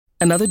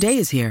Another day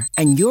is here,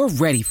 and you're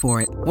ready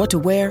for it. What to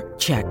wear?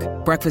 Check.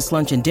 Breakfast,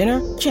 lunch, and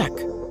dinner? Check.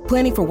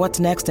 Planning for what's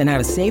next and how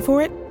to save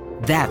for it?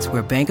 That's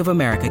where Bank of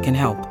America can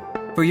help.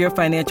 For your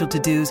financial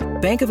to-dos,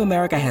 Bank of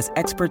America has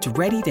experts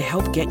ready to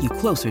help get you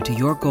closer to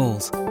your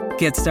goals.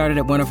 Get started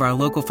at one of our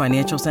local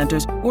financial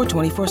centers or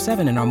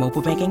 24/7 in our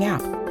mobile banking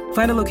app.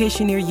 Find a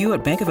location near you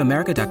at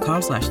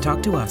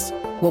bankofamerica.com/talktous.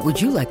 What would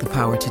you like the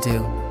power to do?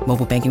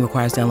 Mobile banking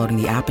requires downloading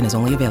the app and is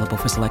only available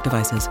for select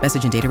devices.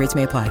 Message and data rates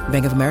may apply.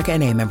 Bank of America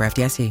N.A., member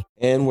FDIC.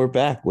 And we're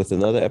back with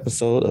another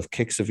episode of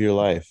Kicks of Your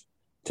Life.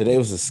 Today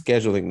was a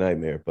scheduling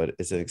nightmare, but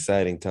it's an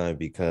exciting time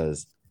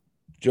because,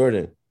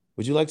 Jordan,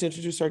 would you like to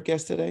introduce our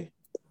guest today?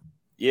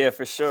 Yeah,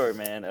 for sure,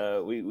 man.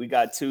 We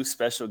got two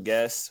special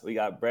guests. We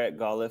got Brett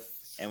Golliff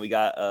and we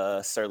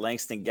got Sir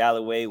Langston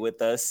Galloway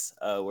with us.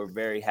 We're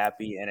very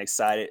happy and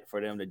excited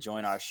for them to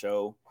join our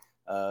show.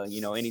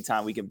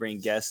 Anytime we can bring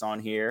guests on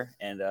here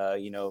and,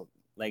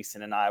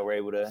 Langston and I were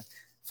able to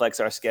flex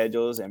our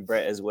schedules and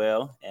Brett as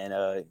well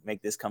and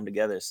make this come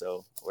together.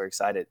 So we're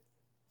excited.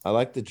 I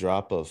like the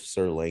drop of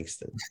Sir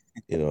Langston.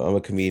 I'm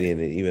a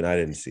comedian and even I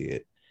didn't see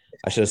it.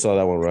 I should have saw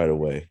that one right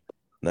away.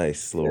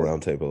 Nice little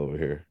round table over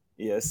here.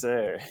 Yes,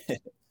 sir.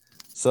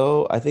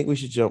 So I think we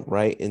should jump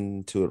right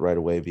into it right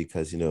away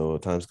because,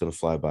 time's going to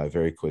fly by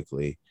very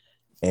quickly.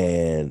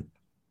 And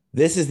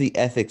this is the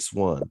ethics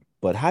one.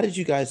 But how did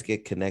you guys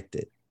get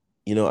connected?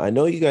 I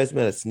know you guys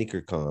met at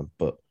SneakerCon,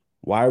 but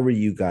why were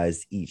you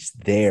guys each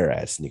there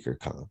at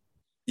SneakerCon?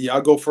 Yeah,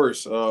 I'll go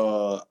first.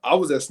 I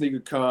was at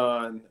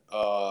SneakerCon.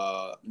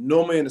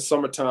 Normally in the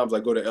summer times, I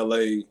go to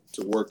LA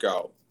to work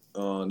out.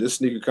 This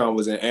SneakerCon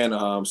was in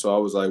Anaheim, so I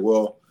was like,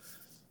 well,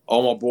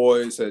 all my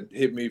boys had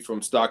hit me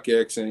from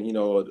StockX and,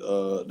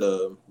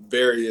 the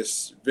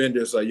various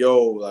vendors like,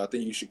 yo, I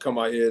think you should come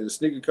out here to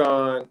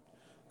SneakerCon,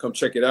 come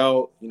check it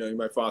out. You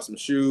might find some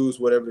shoes,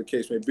 whatever the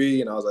case may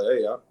be. And I was like,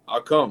 hey,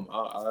 I'll come.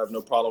 I have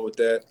no problem with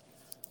that.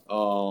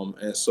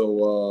 And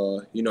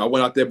so, I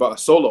went out there by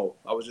solo.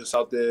 I was just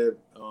out there,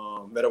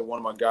 met up with one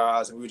of my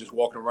guys, and we were just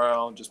walking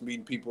around, just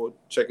meeting people,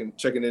 checking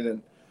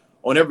in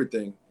on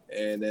everything.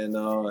 And then,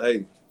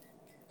 hey,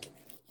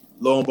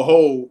 lo and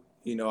behold,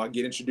 I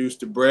get introduced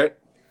to Brett,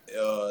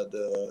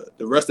 the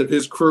rest of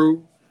his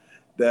crew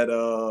that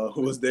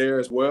who was there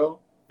as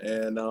well,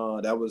 and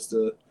that was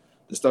the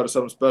start of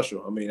something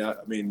special. I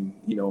mean,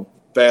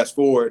 fast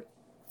forward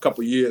a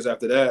couple years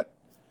after that,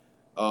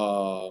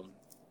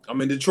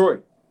 I'm in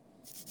Detroit.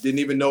 Didn't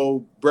even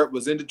know Brett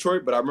was in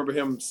Detroit, but I remember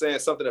him saying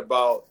something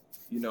about,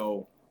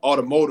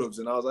 automotives,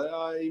 and I was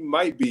like, he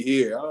might be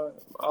here.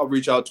 I'll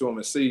reach out to him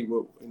and see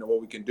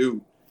what we can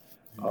do.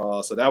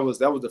 So that was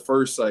the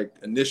first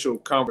initial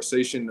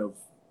conversation of,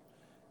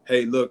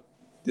 hey, look,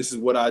 this is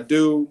what I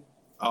do.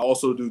 I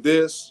also do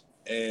this,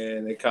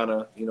 and it kind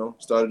of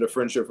started a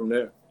friendship from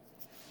there.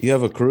 You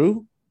have a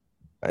crew?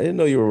 I didn't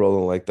know you were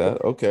rolling like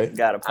that. Okay.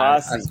 Got a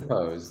posse. I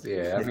suppose,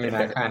 yeah. I mean,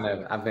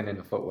 I've been in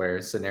the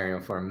footwear scenario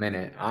for a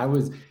minute.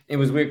 It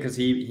was weird because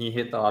he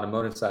hit the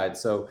automotive side.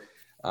 So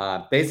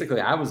basically,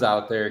 I was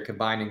out there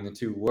combining the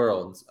two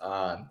worlds.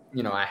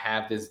 I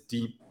have this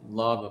deep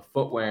love of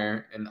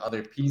footwear and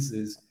other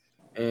pieces,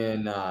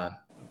 and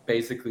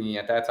basically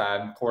at that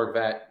time,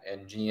 Corvette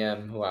and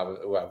GM, who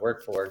I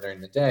worked for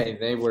during the day,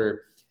 they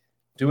were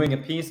doing a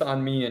piece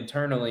on me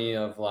internally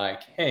of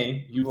like,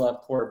 hey, you love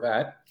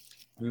Corvette.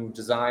 You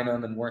design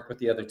them and work with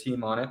the other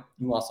team on it.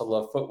 You also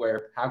love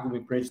footwear. How can we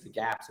bridge the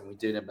gaps? And we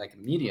did it like a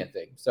media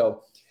thing.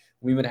 So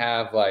we would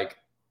have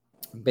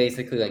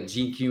basically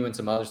GQ and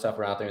some other stuff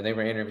were out there, and they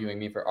were interviewing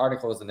me for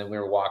articles, and then we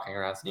were walking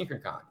around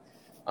SneakerCon.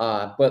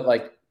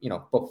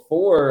 But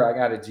before I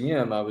got a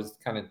GM, I was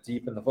kind of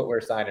deep in the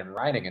footwear side and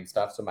writing and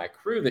stuff. So my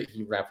crew that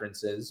he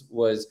references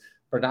was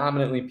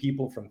predominantly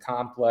people from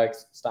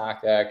Complex,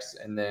 StockX,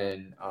 and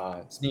then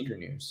Sneaker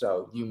News.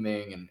 So Yu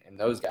Ming and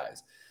those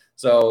guys.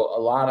 So a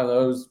lot of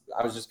those,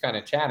 I was just kind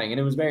of chatting, and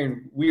it was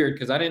very weird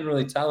because I didn't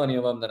really tell any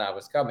of them that I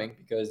was coming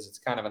because it's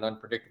kind of an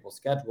unpredictable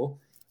schedule.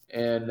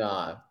 And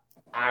I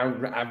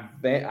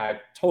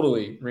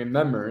totally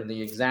remember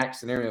the exact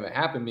scenario that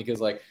happened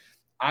because I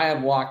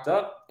had walked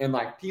up and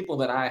people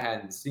that I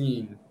hadn't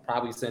seen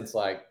probably since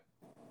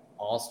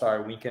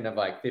All-Star weekend of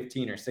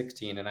 15 or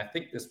 16. And I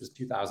think this was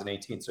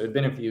 2018. So it'd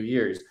been a few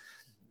years.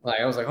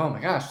 I was like, oh my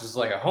gosh, this is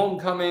like a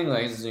homecoming.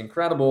 This is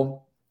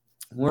incredible.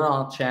 We're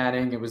all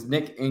chatting. It was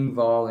Nick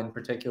Engvall in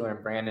particular,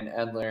 and Brandon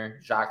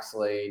Edler, Jacques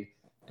Slade,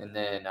 and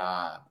then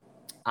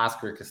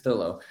Oscar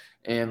Castillo.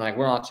 And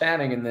we're all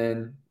chatting, and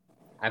then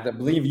I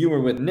believe you were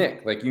with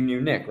Nick. You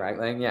knew Nick, right,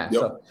 Lang? Yeah.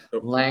 Yep.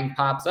 So Lang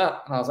pops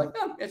up, and I was like,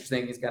 oh,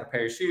 interesting. He's got a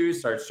pair of shoes,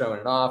 starts showing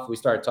it off. We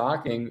start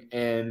talking,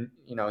 and,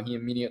 he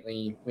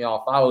immediately, we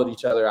all followed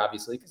each other,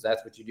 obviously, because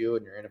that's what you do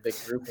when you're in a big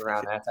group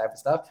around that type of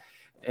stuff.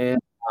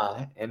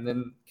 And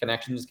then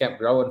connection just kept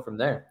growing from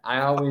there.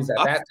 I always, at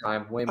that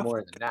time, way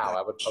more than now,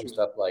 I would post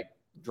up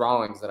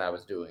drawings that I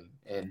was doing.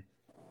 And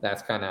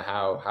that's kind of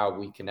how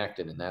we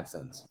connected in that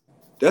sense.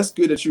 That's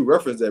good that you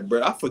referenced that,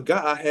 Brett. I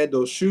forgot I had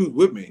those shoes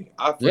with me.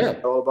 I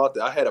forgot all about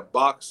that. I had a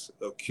box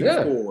of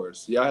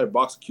Q4s. Yeah, I had a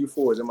box of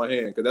Q4s in my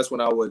hand because that's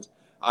when I would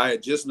I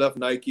had just left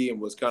Nike and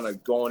was kind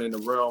of going in the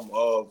realm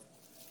of,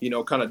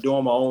 kind of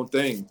doing my own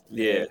thing.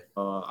 Yeah. And,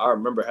 I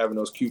remember having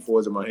those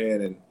Q4s in my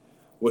hand and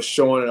was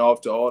showing it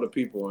off to all the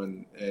people.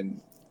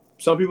 And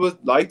some people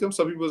liked them.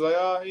 Some people was like,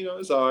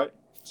 it's all right.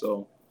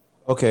 So.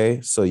 Okay,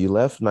 so you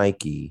left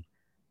Nike,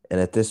 and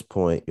at this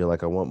point, you're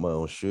like, I want my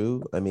own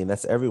shoe. I mean,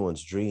 that's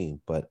everyone's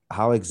dream, but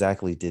how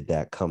exactly did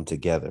that come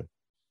together?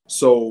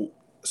 So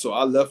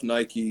I left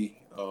Nike,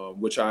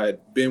 which I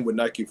had been with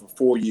Nike for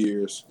 4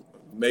 years.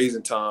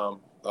 Amazing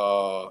time.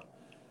 I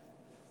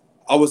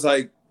was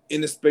like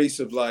in the space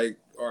of like,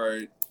 all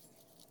right,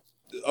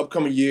 the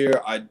upcoming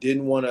year, I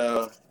didn't want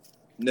to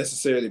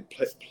necessarily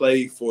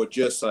play for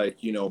just like,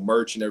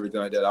 merch and everything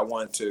like that. I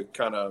wanted to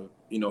kind of,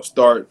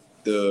 start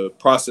the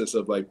process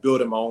of like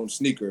building my own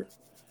sneaker.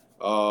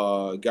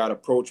 Got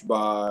approached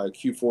by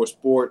Q4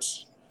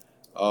 Sports,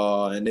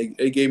 and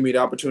they gave me the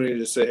opportunity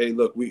to say, hey,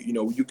 look,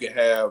 you can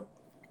have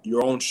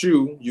your own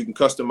shoe. You can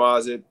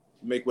customize it,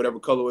 make whatever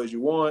colorways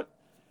you want,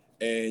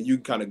 and you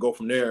can kind of go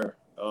from there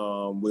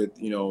with,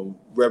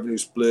 revenue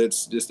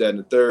splits, this, that, and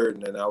the third.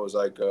 And then I was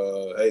like,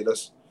 hey,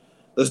 let's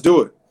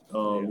do it.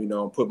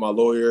 Put my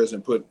lawyers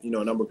and put, a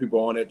number of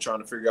people on it, trying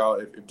to figure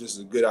out if this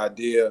is a good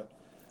idea.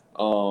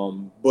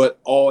 But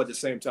all at the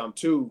same time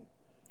too,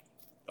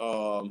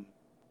 in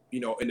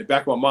the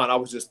back of my mind, I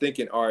was just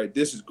thinking, all right,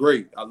 this is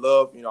great. I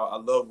love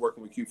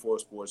working with Q4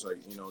 Sports.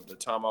 Like, the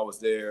time I was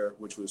there,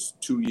 which was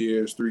 2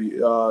 years,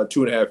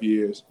 2.5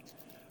 years.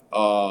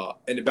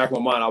 In the back of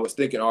my mind, I was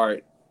thinking, all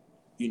right,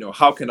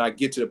 how can I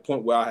get to the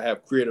point where I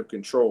have creative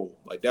control?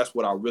 Like, that's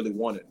what I really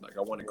wanted. Like,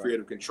 I wanted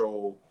creative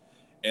control.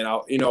 And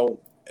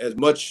as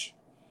much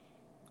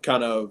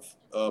kind of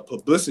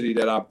publicity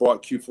that I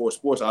brought Q4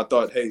 Sports, I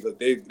thought, hey, look,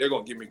 they're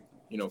going to give me,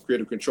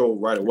 creative control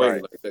right away.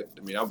 Right. Like that.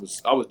 I mean, I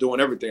was doing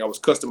everything. I was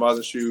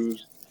customizing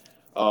shoes,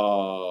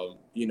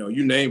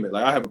 you name it.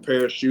 Like, I have a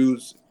pair of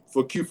shoes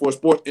for Q4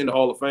 Sports in the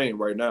Hall of Fame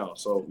right now.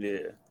 So,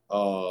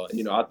 I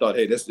thought,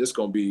 hey, this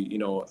going to be,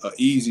 a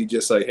easy,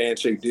 just like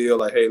handshake deal.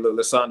 Like, hey, look,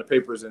 let's sign the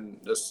papers and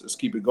let's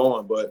keep it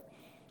going. But,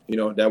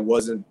 that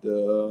wasn't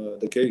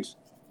the case.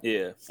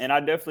 Yeah, and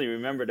I definitely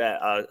remember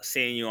that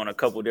seeing you on a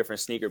couple different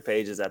sneaker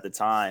pages at the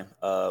time,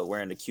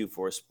 wearing the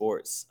Q4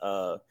 Sports.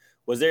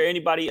 Was there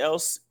anybody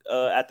else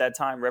at that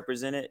time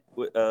represented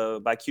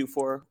by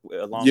Q4?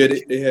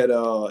 They had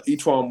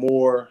Etwan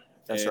Moore.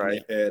 That's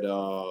right. They had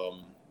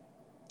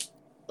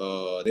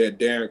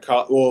Darren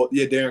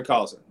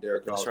Collison.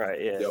 That's right.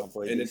 Yeah. Yep.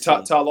 And then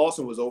Ty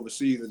Lawson was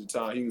overseas at the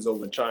time. He was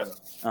over in China.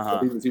 Uh-huh.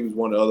 So he was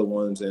one of the other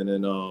ones. And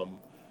then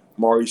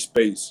Maurice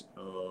Space.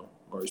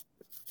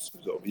 He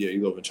was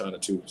over in China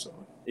too. So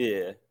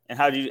yeah. And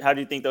how do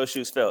you think those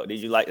shoes felt? Did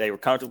you like? They were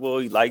comfortable?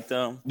 You liked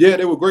them? Yeah,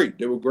 they were great.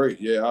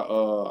 Yeah,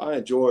 I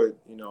enjoyed.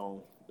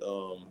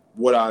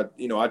 What I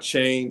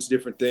changed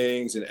different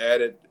things and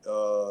added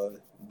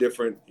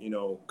different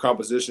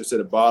compositions to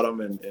the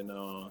bottom and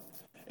I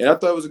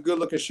thought it was a good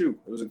looking shoe.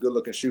 It was a good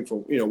looking shoe from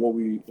what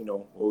we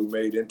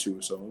made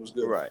into. So it was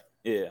good. Right.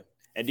 Yeah.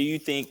 And do you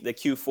think the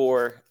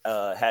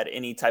Q4 had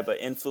any type of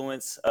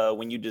influence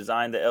when you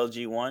designed the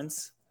LG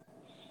ones?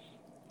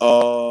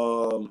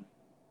 I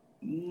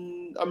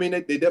mean,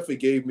 they definitely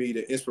gave me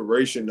the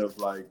inspiration of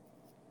like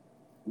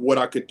what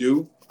I could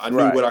do. I knew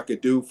what I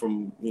could do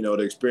from the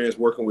experience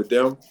working with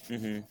them.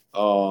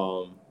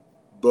 Mm-hmm.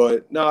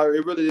 But no,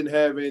 it really didn't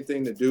have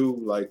anything to do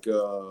like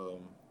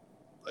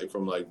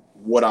from like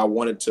what I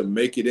wanted to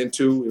make it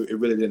into. It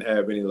really didn't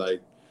have any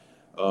like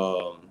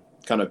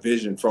kind of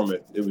vision from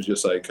it. It was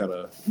just like kind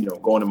of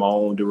going in my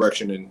own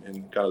direction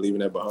and kind of leaving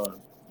that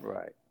behind.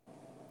 Right.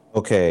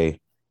 Okay,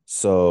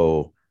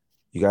 so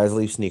you guys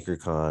leave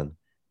SneakerCon.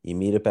 You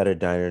meet up at a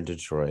diner in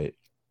Detroit.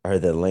 I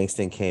heard that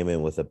Langston came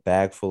in with a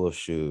bag full of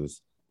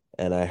shoes,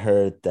 and I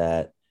heard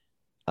that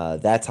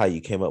that's how you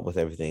came up with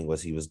everything.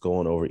 Was he was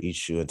going over each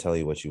shoe and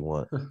telling you what you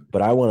want.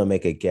 But I want to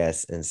make a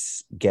guess and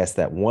guess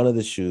that one of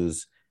the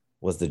shoes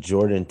was the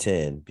Jordan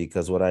 10,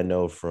 because what I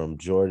know from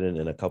Jordan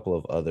and a couple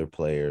of other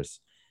players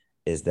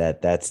is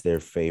that that's their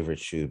favorite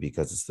shoe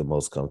because it's the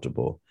most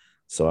comfortable.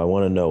 So I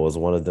want to know, was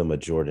one of them a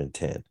Jordan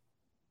 10?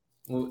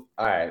 Well,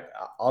 all right,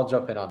 I'll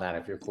jump in on that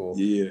if you're cool.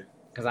 Yeah.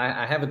 Because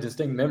I have a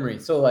distinct memory.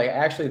 So, like,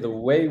 actually, the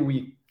way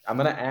I'm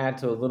going to add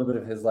to a little bit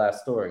of his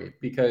last story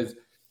because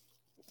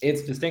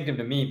it's distinctive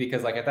to me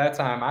because, like, at that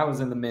time, I was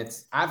in the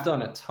midst. I've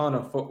done a ton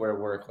of footwear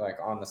work, like,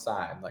 on the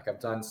side. Like, I've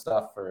done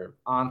stuff for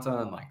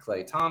Anta and, like,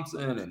 Klay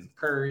Thompson and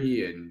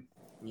Curry and,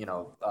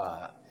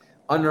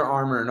 Under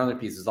Armour and other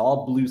pieces,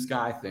 all blue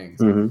sky things.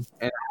 Mm-hmm.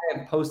 And I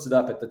had posted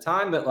up at the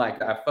time that,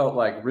 like, I felt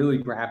like really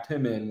grabbed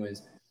him in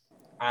was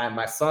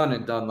my son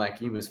had done, like,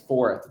 he was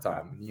 4 at the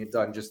time. And he had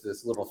done just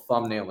this little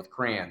thumbnail with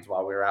crayons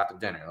while we were out to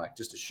dinner, like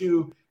just a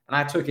shoe. And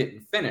I took it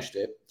and finished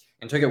it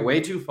and took it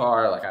way too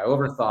far. Like, I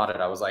overthought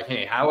it. I was like,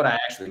 hey, how would I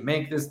actually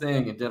make this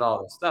thing? And did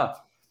all this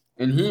stuff.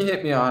 And he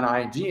hit me on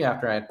IG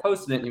after I had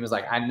posted it. And he was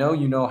like, I know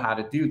you know how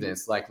to do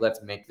this. Like,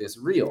 let's make this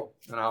real.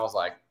 And I was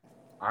like,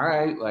 all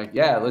right, like,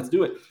 yeah, let's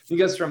do it.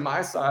 Because from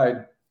my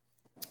side,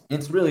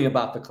 it's really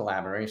about the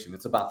collaboration.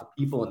 It's about the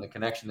people and the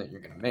connection that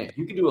you're going to make.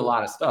 You can do a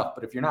lot of stuff,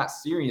 but if you're not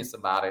serious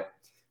about it,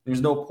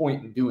 there's no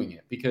point in doing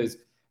it because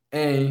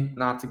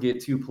not to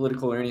get too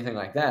political or anything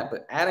like that,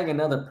 but adding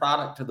another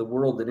product to the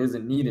world that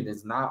isn't needed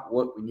is not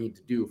what we need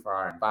to do for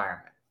our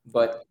environment.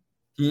 But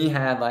he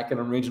had like an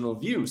original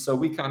view. So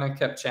we kind of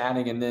kept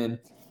chatting. And then,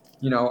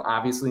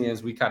 obviously,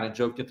 as we kind of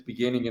joked at the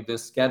beginning of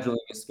this, scheduling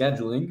is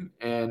scheduling.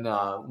 And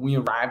we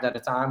arrived at a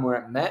time where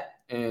it met.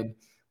 And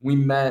we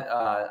met,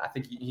 I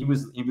think he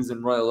was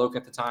in Royal Oak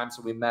at the time.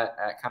 So we met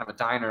at kind of a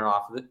diner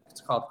off of it.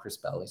 It's called Chris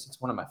Belly's.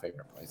 It's one of my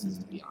favorite places,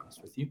 to be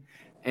honest with you.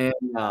 And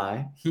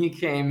he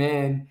came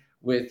in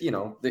with, the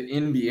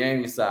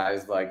NBA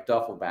size like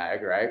duffel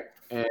bag, right?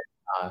 And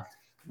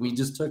we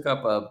just took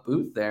up a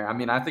booth there. I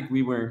mean, I think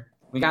we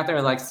got there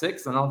at like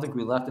 6, and I don't think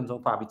we left until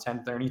probably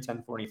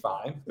 10:30,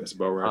 10:45. That's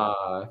about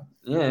right.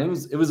 Yeah, it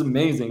was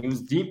amazing. It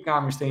was deep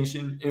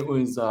conversation. It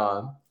was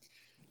the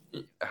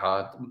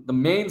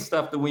main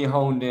stuff that we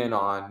honed in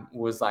on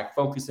was like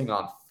focusing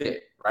on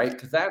fit, right?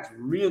 Because that's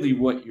really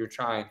what you're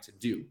trying to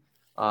do.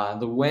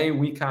 The way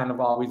we kind of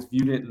always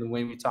viewed it and the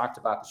way we talked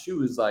about the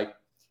shoe is like,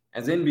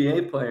 as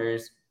NBA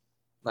players,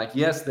 like,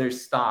 yes,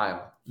 there's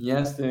style.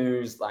 Yes,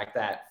 there's like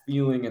that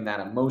feeling and that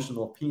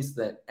emotional piece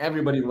that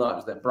everybody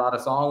loves that brought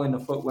us all into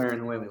footwear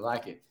and the way we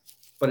like it.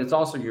 But it's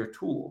also your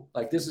tool.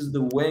 Like, this is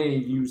the way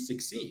you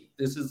succeed.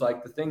 This is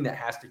like the thing that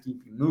has to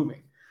keep you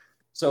moving.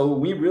 So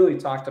we really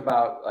talked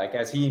about, like,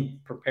 as he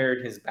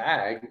prepared his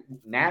bag,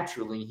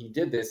 naturally he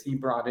did this. He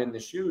brought in the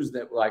shoes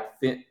that like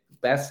fit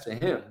best to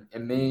him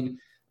and made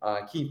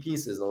key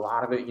pieces. A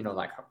lot of it,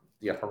 like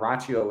the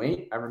Horatio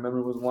 8, I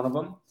remember was one of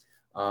them.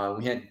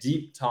 We had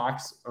deep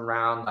talks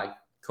around like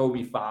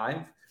Kobe 5,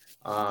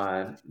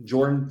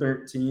 Jordan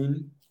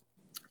 13,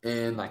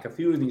 and like a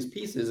few of these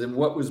pieces. And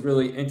what was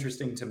really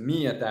interesting to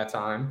me at that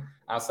time,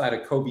 outside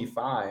of Kobe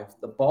 5,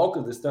 the bulk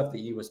of the stuff that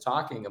he was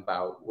talking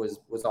about was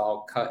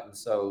all cut and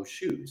sew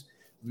shoes,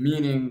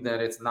 meaning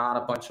that it's not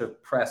a bunch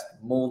of pressed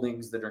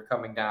moldings that are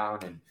coming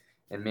down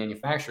and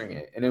manufacturing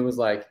it. And it was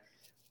like,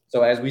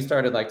 so as we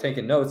started like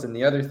taking notes, and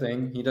the other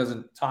thing, he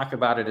doesn't talk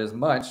about it as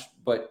much,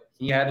 but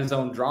he had his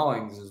own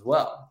drawings as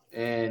well.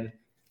 And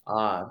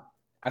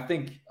I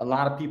think a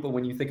lot of people,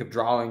 when you think of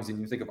drawings and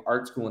you think of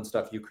art school and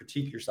stuff, you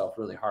critique yourself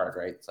really hard,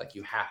 right? It's like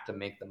you have to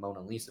make the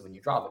Mona Lisa when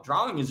you draw. But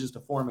drawing is just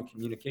a form of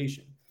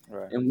communication.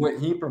 Right. And what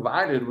he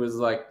provided was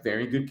like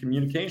very good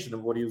communication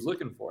of what he was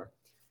looking for.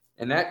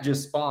 And that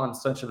just spawned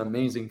such an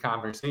amazing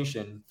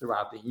conversation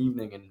throughout the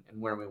evening and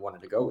where we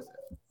wanted to go with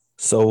it.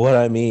 So what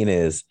I mean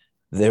is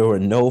there were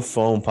no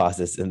foam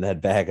posits in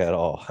that bag at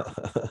all.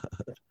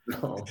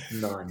 No,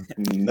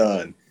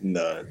 None.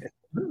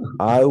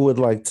 I would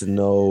like to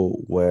know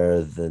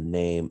where the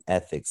name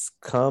Ethics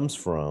comes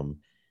from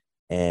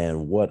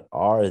and what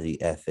are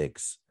the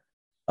ethics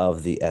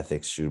of the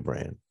Ethics shoe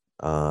brand.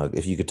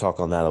 If you could talk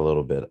on that a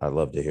little bit, I'd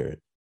love to hear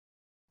it.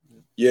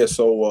 Yeah,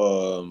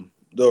 so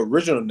the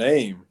original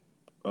name,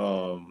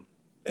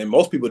 and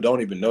most people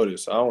don't even know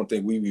this. I don't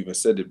think we've even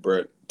said it,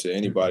 Brett, to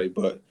anybody,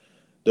 but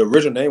the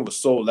original name was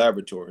Soul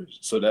Laboratories.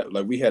 So that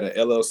like we had an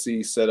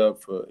LLC set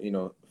up for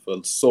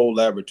Soul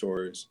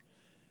Laboratories.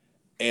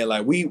 And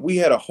like we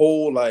had a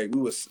whole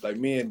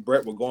me and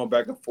Brett were going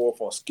back and forth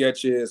on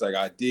sketches, like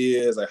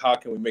ideas, like how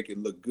can we make it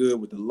look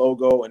good with the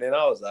logo. And then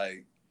I was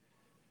like,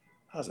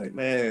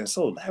 man,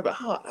 so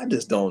elaborate. I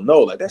just don't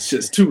know. Like that's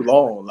just too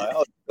long. Like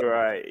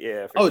right,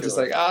 yeah. I was just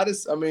like,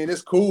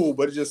 it's cool,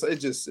 but it's just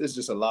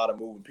a lot of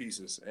moving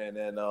pieces. And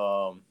then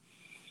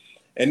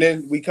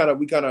we kind of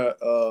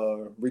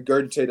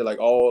regurgitated like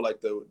all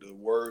like the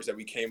words that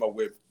we came up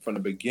with from the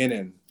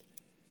beginning.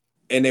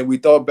 And then we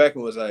thought back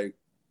and was like,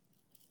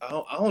 I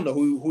don't know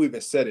who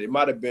even said it. It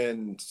might have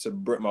been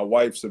my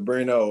wife,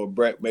 Sabrina, or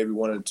Brett, maybe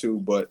one or two.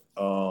 But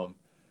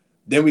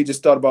then we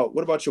just thought about,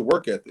 what about your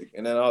work ethic?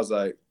 And then I was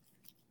like,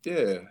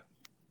 yeah,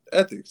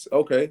 ethics.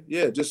 Okay,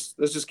 yeah, let's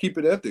just keep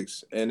it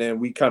ethics. And then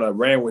we kind of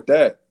ran with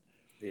that.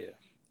 Yeah.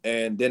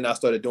 And then I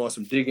started doing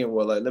some digging.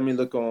 Well, like let me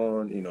look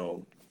on,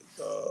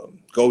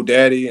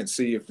 GoDaddy and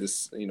see if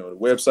this, the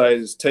website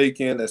is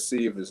taken. Let's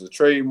see if it's a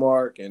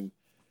trademark. And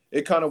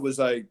it kind of was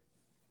like,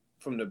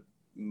 for the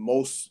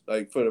most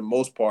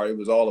part, it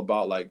was all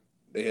about like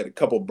they had a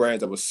couple brands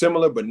that was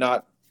similar, but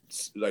not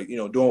like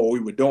doing what we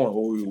were doing,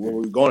 what we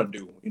were going to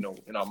do, in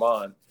our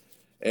mind.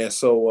 And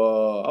so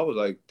I was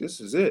like,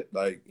 this is it.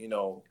 Like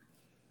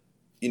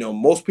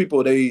most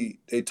people they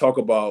talk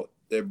about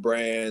their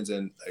brands,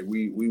 and like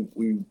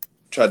we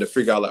tried to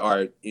figure out like, all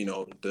right,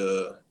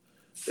 the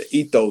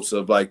ethos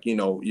of like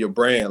your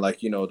brand, like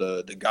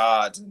the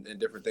gods and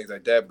different things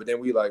like that. But then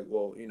we like,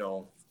 well,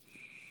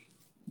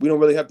 we don't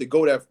really have to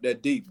go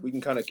that deep. We can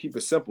kind of keep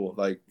it simple.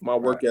 Like my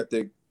work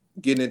ethic,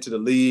 getting into the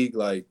league,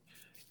 like,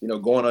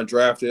 going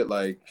undrafted,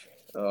 like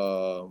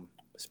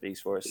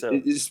speaks for itself.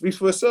 It speaks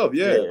for itself.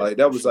 Yeah. Like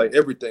that was like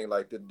everything,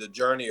 like the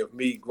journey of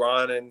me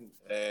grinding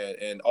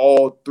and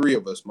all three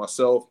of us,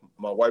 myself,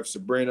 my wife,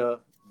 Sabrina,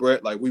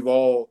 Brett, like we've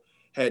all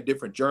had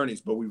different journeys,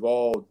 but we've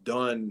all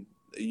done,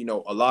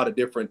 a lot of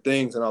different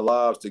things in our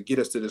lives to get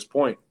us to this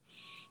point.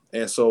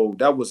 And so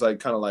that was like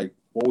kind of like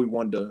what we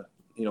wanted to,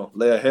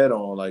 lay ahead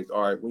on. Like,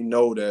 all right, we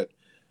know that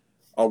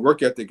our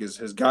work ethic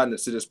has gotten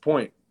us to this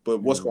point.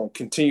 but what's going to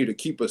continue to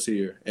keep us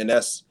here, and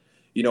that's,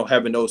 you know,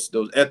 having those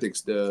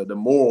ethics, the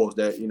morals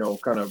that, you know,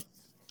 kind of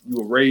you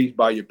were raised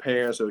by your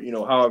parents, or, you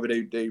know, however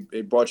they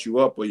brought you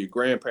up, or your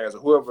grandparents, or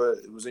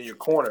whoever was in your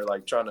corner,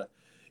 like trying to,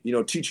 you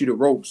know, teach you the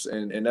ropes,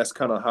 and that's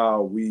kind of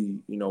how we,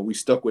 you know, we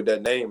stuck with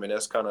that name, and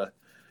that's kind of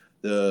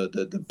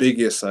the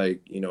biggest,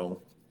 like, you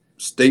know,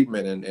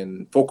 statement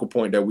and focal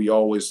point that we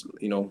always,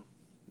 you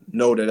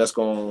know that that's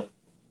going to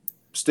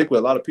stick with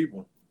a lot of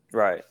people.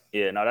 Right.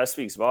 Yeah. No, that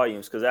speaks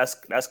volumes, because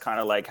that's kind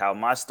of like how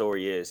my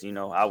story is. You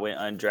know, I went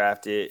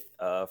undrafted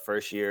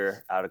first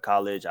year out of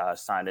college. I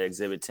signed an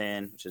Exhibit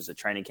 10, which is a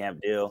training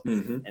camp deal,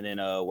 and then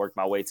worked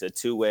my way to a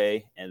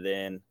two-way, and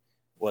then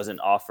wasn't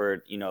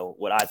offered, you know,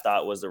 what I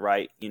thought was the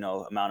right, you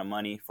know, amount of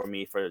money for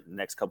me for the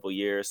next couple of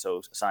years.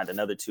 So signed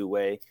another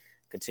two-way,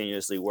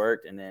 continuously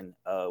worked, and then,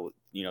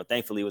 you know,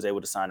 thankfully was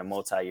able to sign a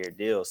multi-year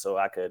deal. So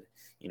I could,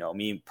 you know,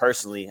 me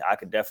personally, I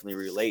could definitely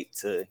relate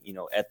to, you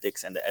know,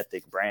 ethics and the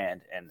ethic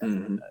brand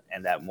and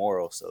that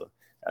moral. So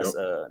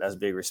that's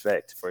big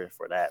respect for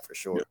that, for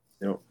sure.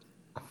 Yep.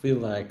 I feel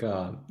like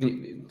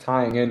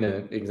tying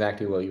into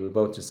exactly what you were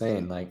both just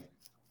saying, like,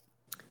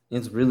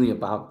 it's really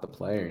about the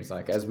players.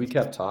 Like, as we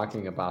kept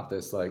talking about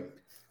this, like,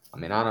 I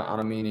mean, I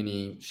don't mean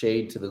any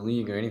shade to the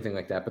league or anything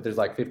like that, but there's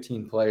like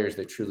 15 players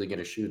that truly get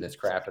a shoe that's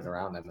crafted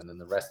around them, and then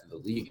the rest of the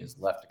league is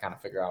left to kind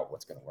of figure out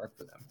what's going to work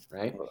for them,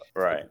 right?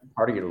 Right.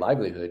 Part of your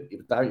livelihood.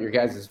 Without your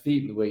guys'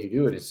 feet and the way you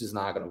do it, it's just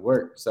not going to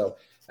work. So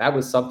that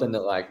was something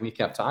that, like, we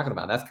kept talking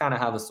about. That's kind of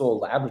how the Soul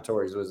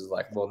Laboratories was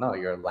like, well, no,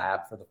 you're a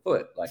lab for the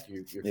foot. Like,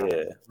 you're kind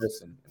of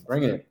listening and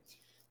bringing it.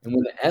 And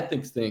when the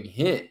ethics thing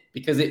hit,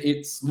 because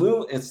it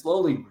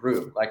slowly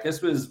grew. Like,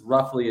 this was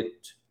roughly a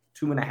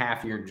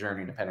 2.5-year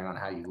journey, depending on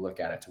how you look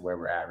at it, to where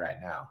we're at right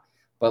now.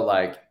 But,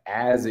 like,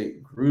 as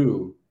it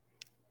grew,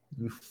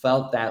 you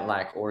felt that,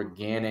 like,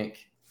 organic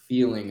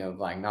feeling of,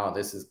 like, no,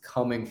 this is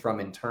coming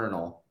from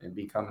internal and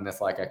becoming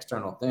this, like,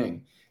 external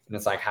thing. And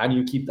it's like, how do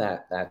you keep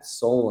that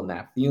soul and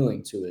that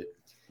feeling to it?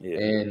 Yeah.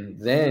 And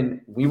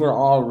then we were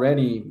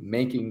already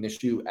making the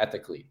shoe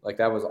ethically. Like,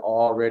 that was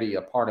already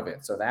a part of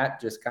it. So that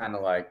just kind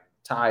of, like,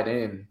 tied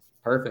in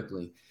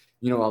perfectly.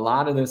 You know, a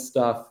lot of this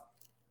stuff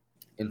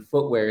in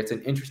footwear, it's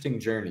an interesting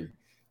journey.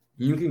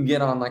 You can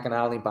get on, like, an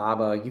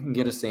Alibaba, you can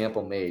get a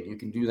sample made, you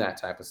can do that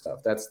type of stuff.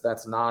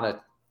 That's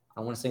not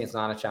I want to say it's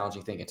not a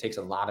challenging thing. It takes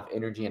a lot of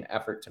energy and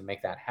effort to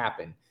make that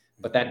happen.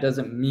 But that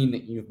doesn't mean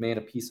that you've made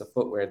a piece of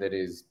footwear that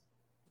is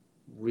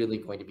really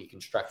going to be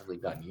constructively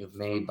done. You've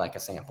made, like, a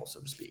sample, so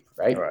to speak,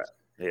 right? Right.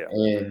 Yeah.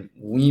 And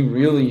we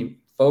really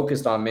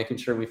focused on making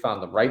sure we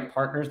found the right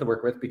partners to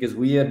work with, because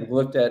we had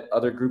looked at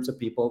other groups of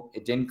people.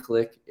 It didn't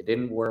click. It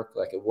didn't work.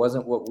 Like, it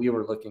wasn't what we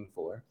were looking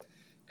for.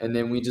 And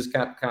then we just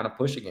kept kind of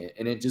pushing it.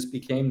 And it just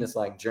became this,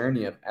 like,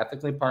 journey of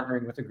ethically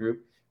partnering with a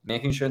group,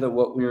 making sure that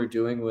what we were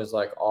doing was,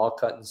 like, all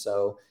cut and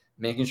sew,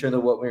 making sure that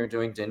what we were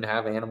doing didn't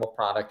have animal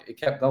product. It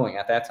kept going.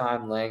 At that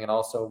time, Lang, it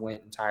also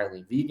went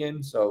entirely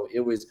vegan. So it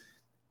was,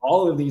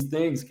 all of these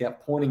things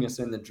kept pointing us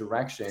in the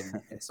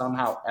direction, and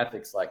somehow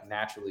ethics, like,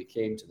 naturally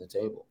came to the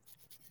table.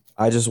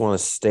 I just want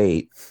to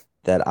state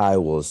that I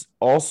was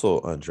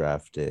also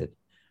undrafted,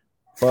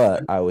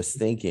 but I was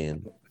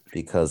thinking,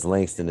 because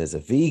Langston is a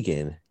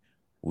vegan,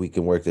 we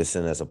can work this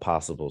in as a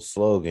possible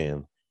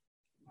slogan.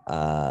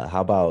 How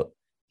about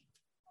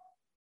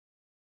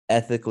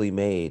ethically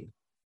made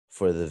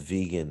for the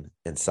vegan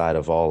inside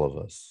of all of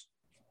us?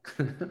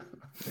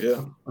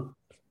 Yeah.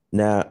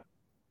 Now,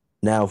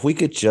 if we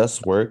could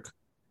just work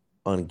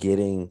on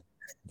getting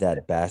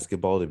that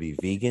basketball to be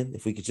vegan,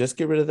 if we could just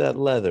get rid of that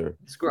leather,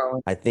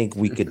 I think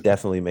we could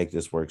definitely make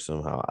this work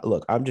somehow.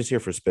 Look, I'm just here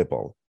for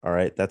spitball. All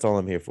right. That's all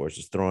I'm here for. It's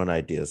just throwing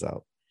ideas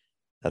out.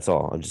 That's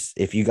all.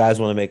 If you guys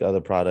want to make other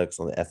products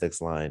on the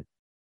ethics line,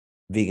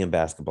 vegan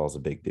basketball is a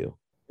big deal.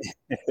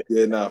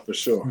 Yeah, nah, for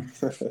sure.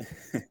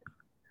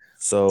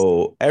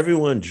 So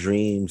everyone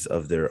dreams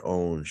of their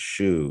own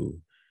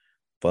shoe,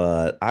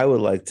 but I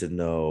would like to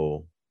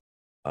know,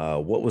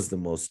 what was the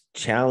most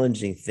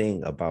challenging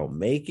thing about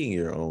making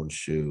your own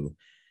shoe?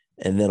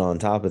 And then on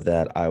top of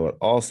that, I would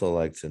also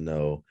like to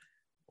know,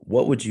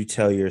 what would you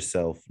tell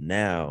yourself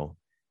now,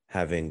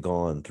 having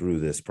gone through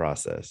this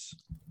process?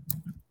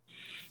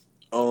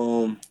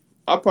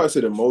 I'd probably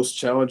say the most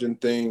challenging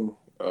thing,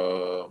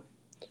 I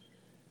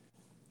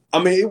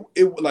mean,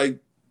 it like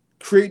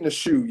creating a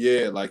shoe,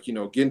 yeah, like, you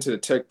know, getting to the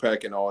tech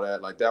pack and all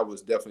that, like, that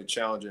was definitely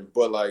challenging.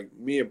 But, like,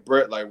 me and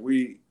Brett, like,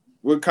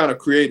 we're kind of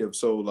creative,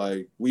 so,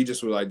 like, we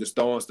just were, like, just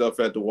throwing stuff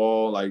at the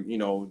wall, like, you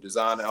know,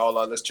 designing all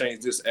that. Let's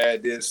change this,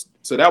 add this.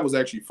 So that was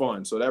actually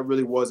fun. So that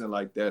really wasn't,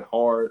 like, that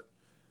hard.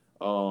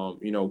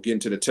 You know, getting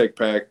to the tech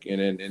pack and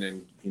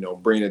then you know,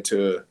 bringing it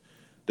to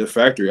the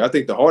factory. I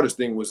think the hardest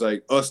thing was,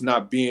 like, us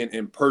not being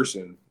in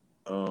person.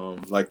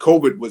 Like,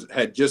 COVID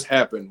had just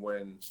happened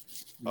when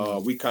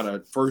we kind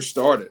of first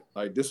started.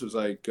 Like, this was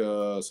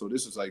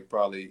like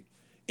probably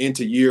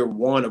into year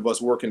one of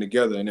us working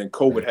together, and then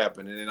COVID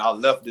happened, and then I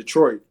left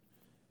Detroit,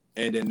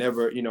 and then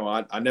never, you know,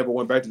 I never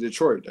went back to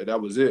Detroit. Like, that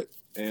was it.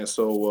 And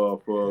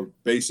so for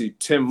basically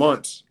 10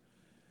 months,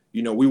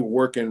 you know, we were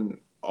working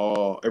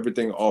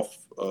everything off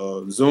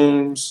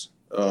Zooms,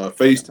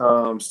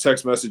 FaceTimes,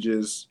 text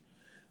messages,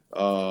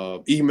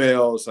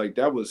 emails. Like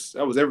that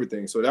was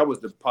everything. So that was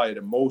probably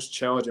the most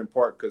challenging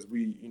part, because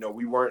we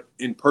weren't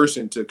in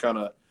person to kind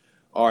of,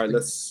 all right,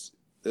 let's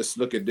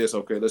look at this.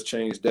 Okay, let's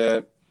change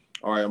that.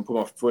 All right, I'm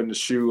putting my foot in the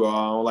shoe. I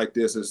don't like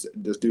this.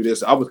 Let's do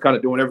this. I was kind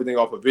of doing everything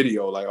off of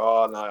video. Like,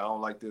 oh no, I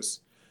don't like this.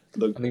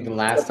 Look, I think the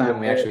last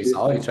time we actually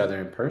saw each other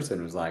in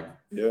person was like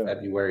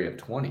February of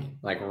 20,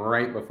 like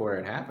right before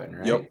it happened,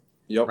 right?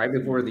 Yep. Right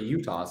before the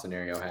Utah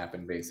scenario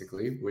happened,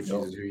 basically, which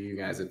is who you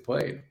guys had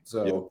played.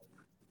 So,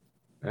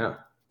 yeah,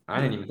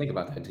 I didn't even think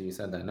about that until you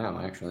said that now,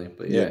 actually.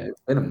 But yeah,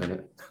 it's been a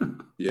minute.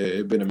 Yeah,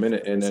 it's been a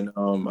minute, and then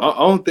I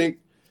don't think,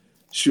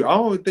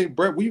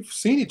 Brett, we've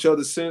seen each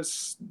other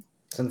since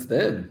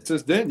then.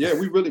 Yeah,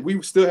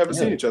 we still haven't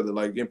seen each other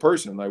like in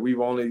person. Like we've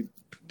only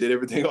did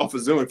everything off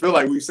of Zoom. I feel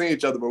like we've seen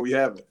each other, but we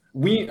haven't.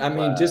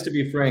 Just to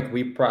be frank,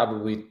 we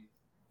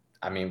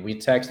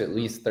text at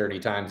least 30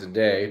 times a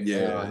day.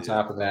 Yeah. On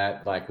top of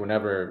that, like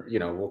whenever,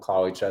 we'll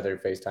call each other,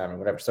 FaceTime or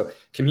whatever. So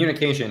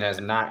communication has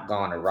not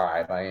gone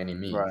awry by any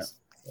means. Right.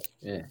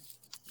 Yeah.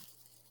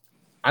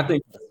 I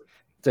think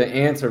to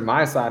answer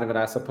my side of it,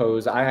 I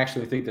suppose, I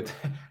actually think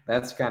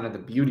that's kind of the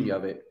beauty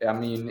of it. I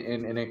mean,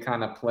 and it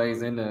kind of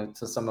plays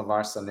into some of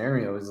our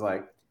scenarios,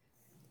 like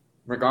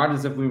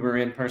regardless if we were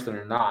in person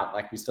or not,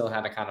 like we still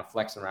had to kind of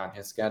flex around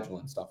his schedule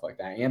and stuff like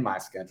that, and my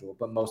schedule,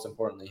 but most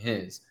importantly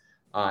his.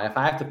 If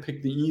I have to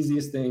pick the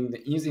easiest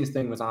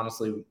thing was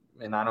honestly,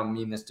 and I don't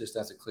mean this just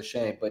as a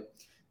cliche, but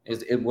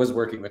it was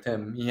working with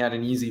him. He had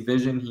an easy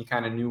vision. He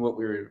kind of knew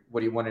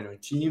what he wanted to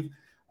achieve.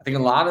 I think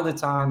a lot of the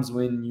times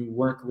when you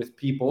work with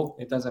people,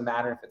 it doesn't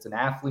matter if it's an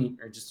athlete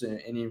or just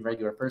any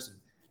regular person.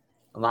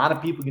 A lot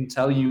of people can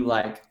tell you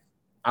like,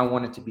 I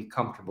want it to be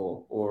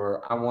comfortable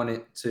or I want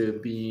it to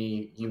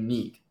be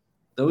unique.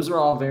 Those are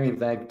all very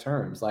vague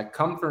terms. Like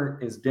comfort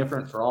is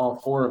different for all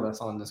four of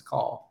us on this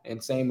call,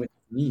 and same with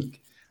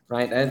unique,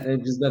 right?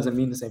 It just doesn't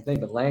mean the same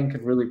thing, but Lang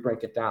could really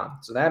break it down.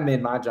 So that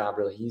made my job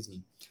really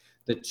easy.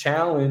 The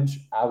challenge,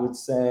 I would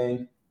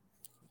say,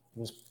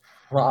 was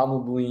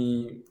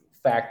probably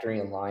factory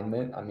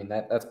alignment. I mean,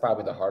 that's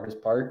probably the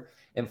hardest part,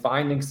 and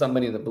finding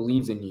somebody that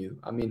believes in you.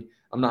 I mean,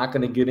 I'm not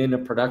going to get into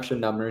production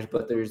numbers,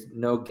 but there's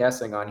no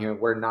guessing on here.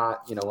 We're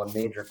not, a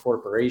major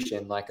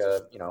corporation like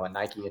a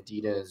Nike,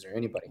 Adidas, or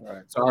anybody.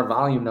 Right. So our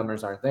volume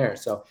numbers aren't there.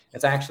 So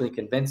it's actually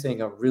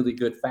convincing a really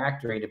good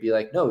factory to be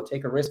like, no,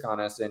 take a risk on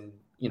us and,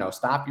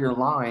 stop your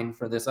line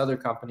for this other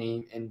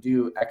company and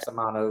do X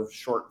amount of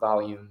short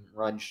volume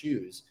run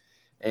shoes.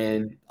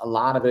 And a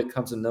lot of it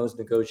comes in those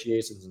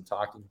negotiations and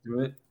talking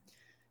through it.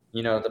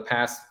 The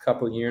past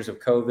couple of years of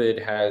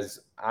COVID has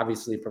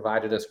obviously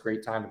provided us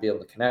great time to be able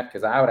to connect,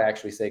 because I would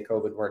actually say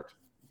COVID worked,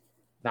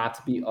 not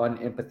to be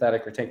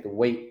unempathetic or take the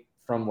weight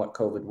from what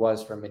COVID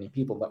was for many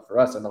people, but for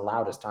us, it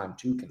allowed us time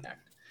to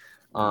connect.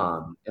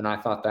 And I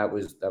thought that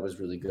was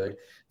really good.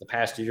 The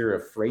past year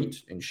of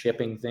freight and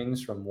shipping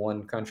things from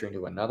one country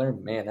to another,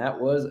 man, that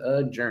was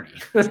a journey.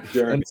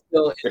 And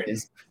still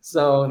is.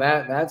 So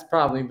that's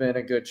probably been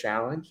a good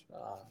challenge.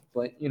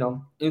 But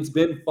it's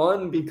been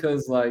fun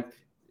because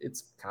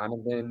it's kind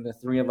of been the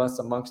three of us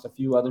amongst a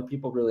few other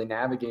people really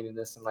navigating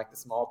this in like the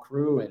small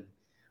crew. And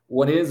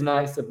what is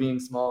nice of being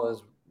small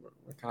is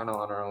we're kind of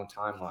on our own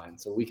timeline,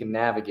 so we can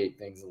navigate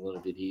things a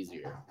little bit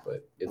easier,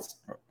 but it's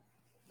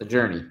the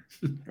journey.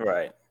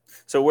 Right.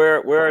 So where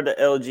are the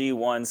LG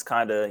ones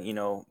kind of,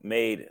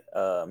 made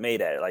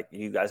at? Like,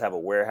 you guys have a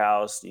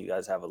warehouse? Do you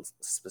guys have a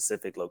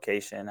specific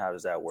location? How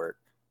does that work?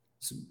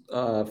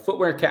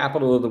 Footwear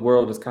capital of the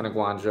world is kind of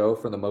Guangzhou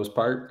for the most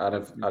part, out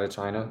of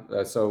China.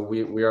 So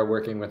we are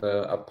working with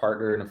a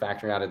partner and a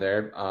factory out of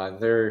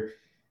there.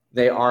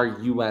 They are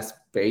US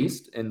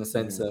based in the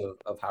sense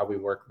of how we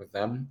work with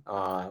them,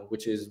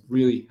 which is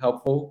really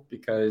helpful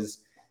because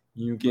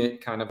you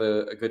get kind of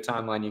a good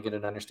timeline, you get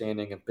an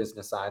understanding of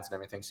business sides and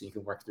everything, so you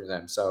can work through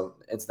them. So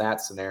it's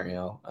that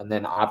scenario. And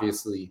then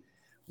obviously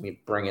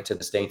we bring it to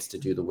the States to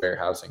do the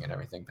warehousing and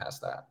everything past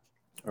that.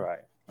 Right.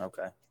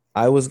 Okay.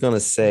 I was going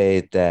to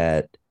say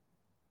that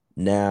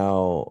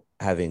now,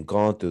 having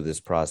gone through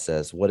this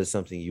process, what is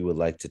something you would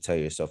like to tell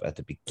yourself at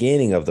the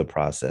beginning of the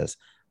process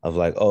of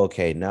like, oh,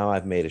 okay, now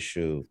I've made a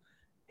shoe.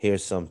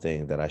 Here's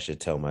something that I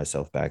should tell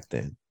myself back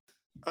then.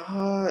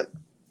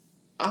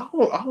 I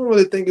don't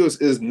really think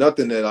it's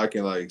nothing that I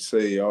can like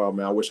say, oh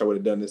man, I wish I would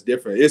have done this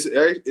different.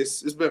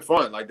 It's been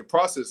fun. Like the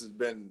process has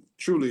been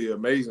truly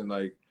amazing.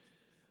 Like,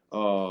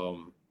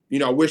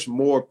 I wish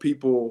more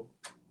people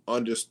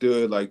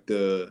understood like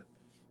the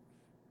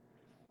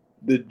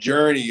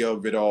journey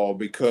of it all,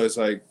 because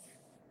like,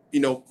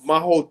 my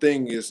whole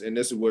thing is, and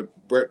this is what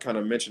Brett kind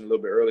of mentioned a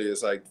little bit earlier,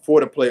 is like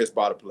for the players,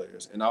 by the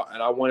players. And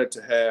I wanted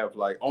to have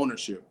like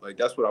ownership. Like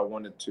that's what I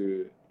wanted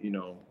to,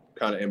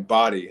 kind of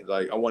embody.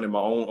 Like I wanted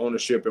my own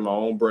ownership in my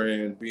own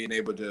brand, being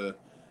able to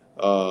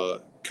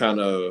kind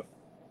of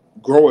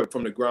grow it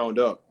from the ground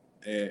up,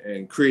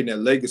 and creating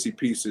that legacy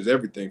piece is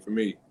everything for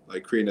me.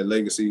 Like creating that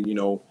legacy,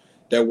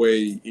 That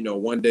way,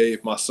 one day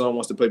if my son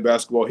wants to play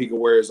basketball, he can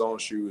wear his own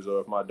shoes,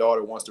 or if my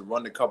daughter wants to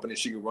run the company,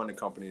 she can run the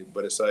company.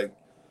 But it's like,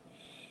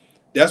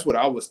 that's what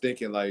I was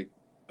thinking. Like,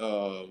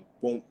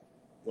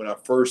 when I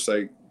first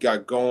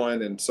got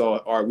going and saw,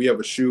 all right, we have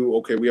a shoe,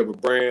 okay, we have a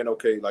brand,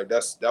 okay, like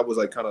that was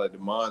like kind of like the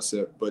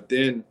mindset. But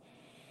then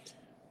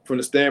from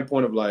the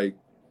standpoint of like,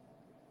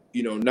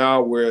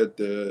 now we're at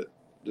the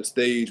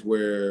stage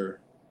where,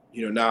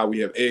 now we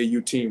have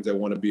AAU teams that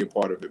want to be a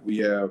part of it. We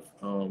have,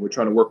 we're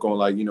trying to work on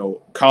like,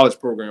 college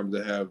programs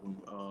that have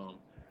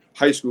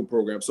high school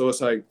programs. So it's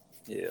like,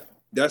 yeah,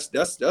 that's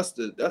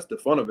the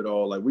fun of it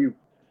all. Like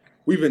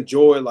we've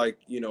enjoyed like,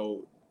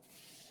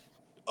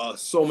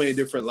 so many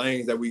different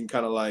lanes that we can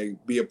kind of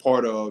like be a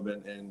part of,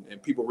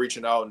 and people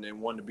reaching out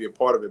and wanting to be a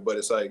part of it. But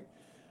it's like,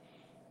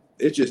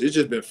 it's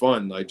just been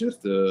fun. Like just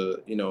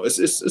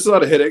it's a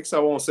lot of headaches. I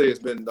won't say it's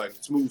been like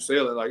smooth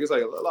sailing. Like it's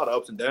like a lot of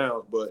ups and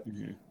downs, but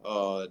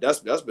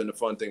that's been the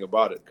fun thing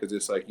about it. Cause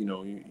it's like,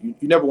 you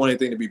never want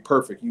anything to be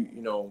perfect.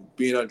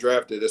 Being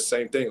undrafted, it's the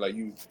same thing. Like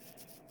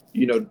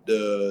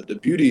the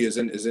beauty is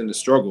in the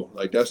struggle.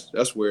 Like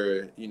that's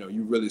where,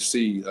 you really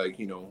see like,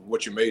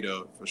 what you're made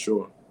of for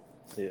sure.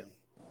 Yeah.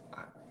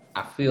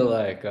 I feel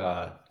like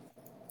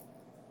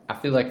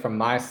from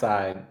my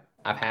side,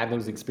 I've had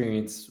those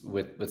experiences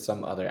with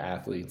some other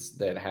athletes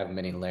that have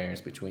many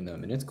layers between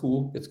them, and it's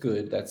cool, it's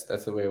good. That's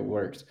the way it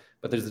works.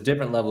 But there's a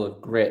different level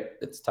of grit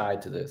that's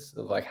tied to this,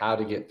 of like how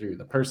to get through,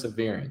 the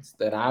perseverance.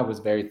 That I was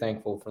very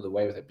thankful for the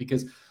way with it,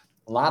 because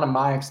a lot of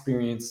my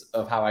experience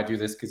of how I do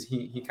this, because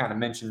he kind of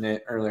mentioned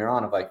it earlier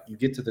on, of like, you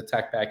get to the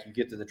tech pack, you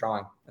get to the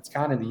drawing. That's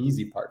kind of the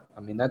easy part.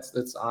 I mean,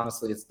 that's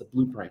honestly, it's the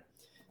blueprint.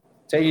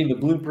 Taking the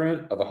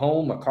blueprint of a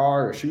home, a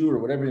car, a shoe, or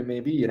whatever it may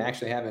be, and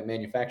actually have it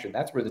manufactured,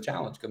 that's where the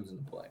challenge comes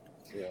into play.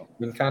 Yeah.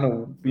 And kind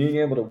of being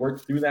able to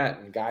work through that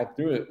and guide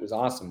through it was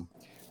awesome.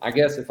 I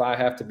guess if I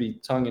have to be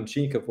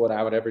tongue-in-cheek of what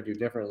I would ever do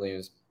differently,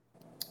 is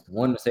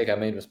one mistake I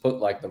made was put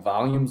like the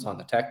volumes on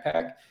the tech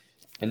pack.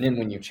 And then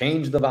when you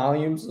change the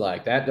volumes,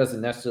 like that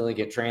doesn't necessarily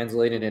get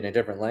translated in a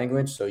different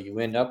language. So you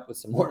end up with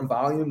some more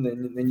volume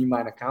than you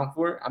might account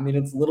for. I mean,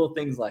 it's little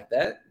things like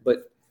that.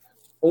 But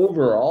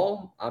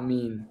overall, I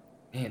mean,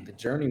 man, the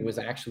journey was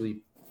actually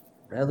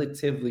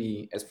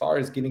relatively, as far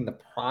as getting the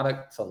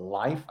product to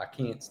life, I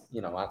can't,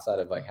 outside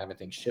of like having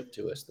things shipped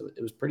to us,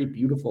 it was pretty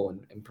beautiful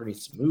and pretty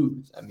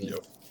smooth. I mean,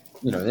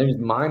 there's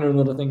minor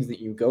little things that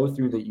you go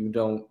through that you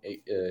don't,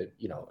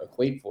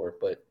 equate for,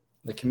 but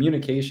the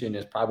communication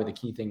is probably the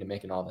key thing to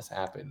making all this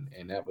happen.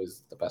 And that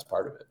was the best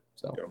part of it.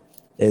 So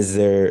is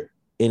there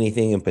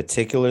anything in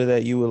particular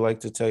that you would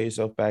like to tell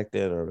yourself back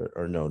then,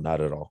 or no,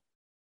 not at all?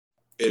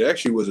 It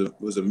actually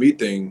was a me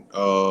thing.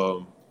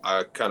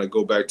 I kind of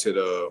go back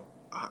to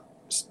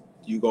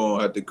you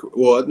gonna have to.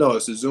 Well, no,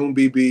 it's a Zoom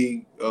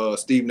BB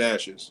Steve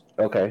Nash's.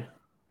 Okay.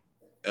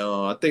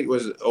 I think it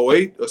was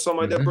 08 or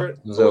something like that, Brett.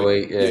 It was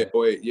 08, yeah.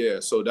 Yeah, 08, yeah.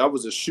 So that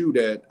was a shoe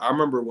that I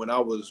remember when I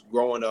was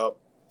growing up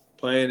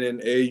playing in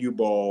AAU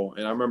ball,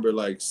 and I remember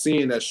like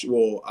seeing that shoe.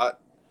 Well,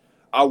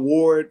 I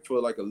wore it for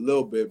like a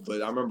little bit,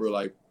 but I remember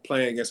like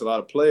playing against a lot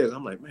of players.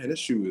 I'm like, man, this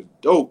shoe is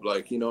dope.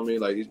 Like, you know what I mean?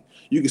 Like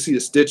you can see the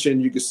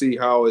stitching, you can see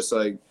how it's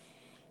like,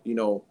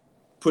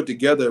 put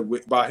together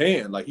by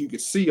hand. Like you could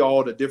see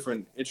all the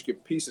different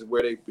intricate pieces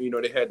where they,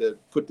 they had to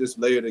put this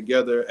layer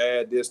together,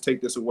 add this,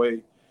 take this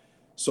away.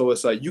 So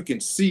it's like you can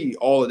see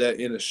all of that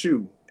in a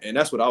shoe. And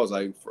that's what I was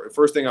like.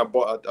 First thing I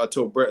bought, I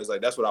told Brett, is like,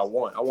 that's what I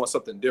want. I want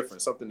something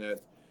different, something that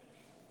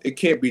it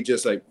can't be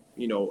just like,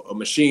 a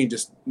machine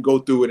just go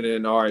through it and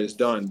then all right, it's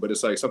done. But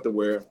it's like something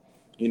where,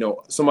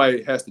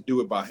 somebody has to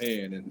do it by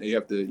hand, and they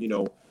have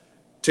to,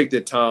 take their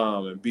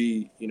time and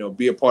be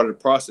a part of the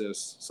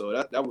process. So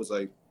that was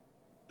like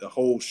the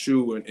whole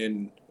shoe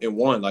in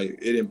one. Like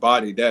it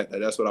embodied that.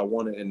 That's what I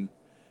wanted, and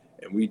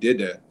we did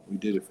that. We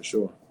did it for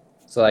sure.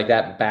 So like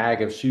that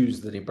bag of shoes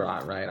that he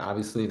brought, right?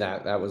 Obviously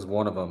that was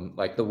one of them.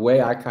 Like the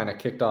way I kind of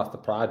kicked off the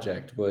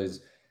project was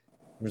there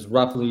was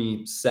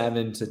roughly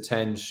 7 to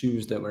 10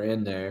 shoes that were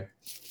in there.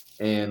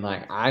 And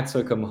like I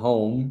took them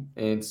home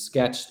and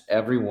sketched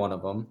every one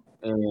of them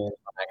and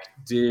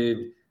like did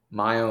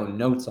my own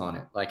notes on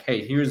it. Like,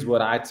 hey, here's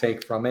what I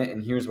take from it,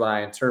 and here's what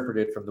I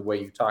interpreted from the way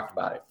you talked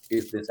about it.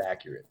 Is this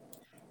accurate?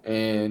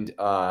 And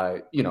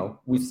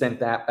we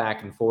sent that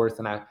back and forth,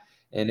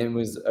 and it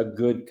was a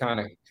good kind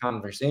of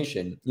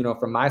conversation.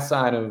 From my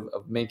side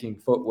of making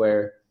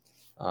footwear,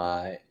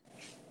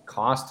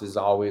 cost is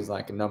always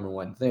like a number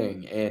one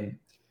thing. And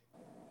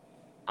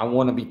I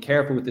want to be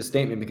careful with this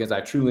statement because I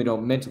truly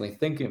don't mentally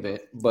think of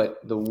it. But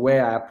the way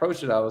I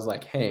approached it, I was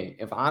like, hey,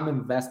 if I'm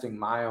investing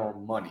my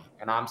own money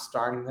and I'm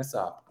starting this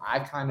up, I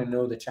kind of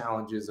know the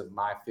challenges of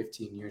my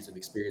 15 years of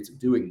experience of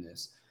doing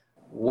this.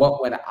 What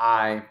would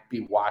I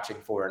be watching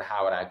for, and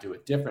how would I do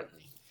it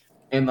differently?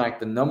 And like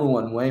the number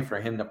one way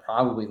for him to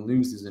probably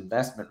lose his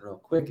investment real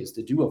quick is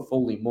to do a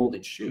fully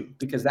molded shoe,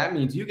 because that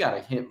means you got to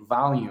hit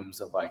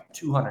volumes of like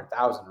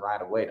 200,000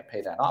 right away to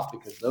pay that off,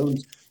 because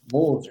those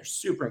molds are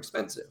super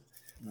expensive.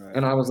 Right.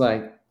 And I was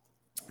like,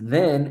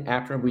 Then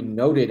after we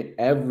noted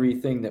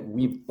everything that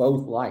we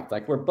both liked,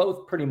 like we're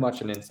both pretty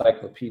much an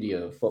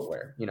encyclopedia of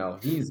footwear. You know,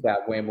 he's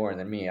got way more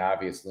than me,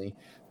 obviously,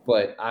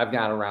 but I've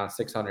got around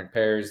 600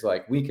 pairs.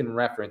 Like we can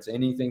reference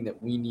anything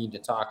that we need to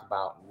talk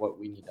about and what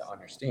we need to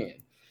understand.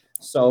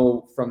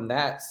 So from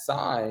that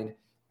side,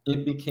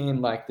 it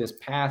became like this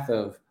path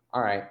of,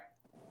 all right,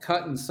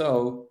 cut and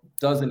sew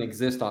doesn't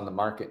exist on the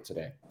market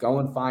today. Go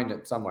and find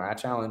it somewhere. I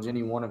challenge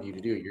any one of you to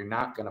do it. You're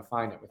not going to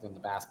find it within the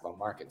basketball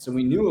market. So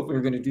we knew if we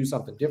were going to do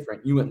something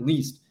different, you at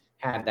least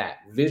had that.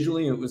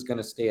 Visually, it was going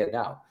to stand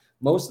out.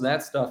 Most of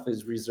that stuff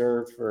is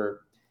reserved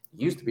for,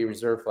 used to be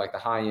reserved for like the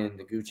high end,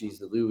 the Gucci's,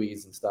 the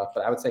Louis and stuff.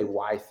 But I would say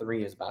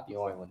Y3 is about the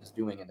only one that's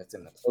doing it that's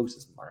in the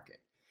closest market.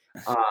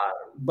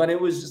 But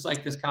it was just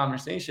like this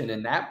conversation,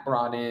 and that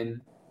brought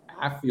in,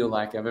 I feel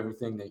like, of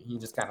everything that he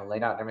just kind of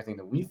laid out and everything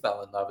that we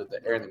fell in love with,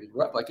 the era that we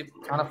grew up, like it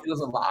kind of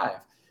feels alive.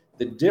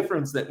 The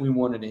difference that we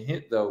wanted to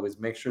hit, though, is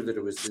make sure that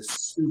it was this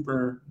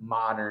super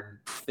modern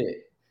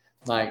fit.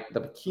 Like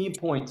the key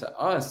point to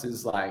us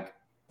is like,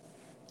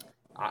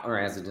 or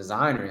as a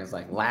designer, is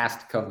like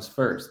last comes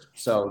first.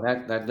 So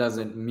that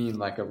doesn't mean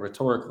like a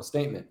rhetorical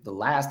statement. The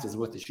last is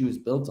what the shoe is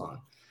built on.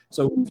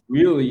 So we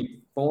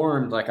really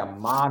formed like a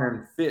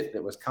modern fit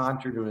that was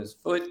contrary to his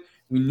foot.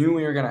 We knew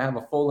we were going to have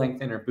a full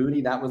length inner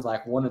booty. That was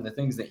like one of the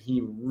things that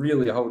he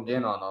really honed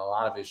in on a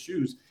lot of his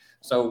shoes.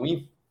 So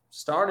we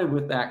started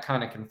with that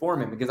kind of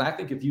conforming, because I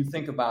think if you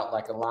think about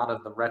like a lot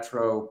of the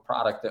retro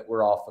product that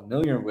we're all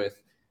familiar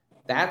with,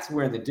 that's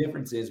where the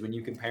difference is when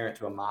you compare it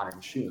to a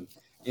modern shoe.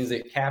 Is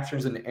it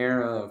captures an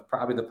era of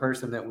probably the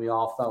person that we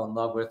all fell in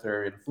love with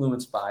or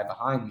influenced by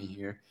behind me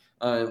here.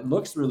 It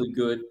looks really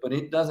good, but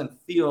it doesn't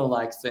feel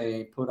like,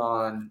 say, put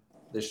on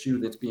the shoe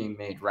that's being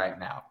made right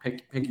now.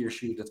 Pick your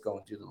shoe that's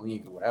going through the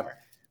league or whatever.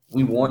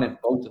 We wanted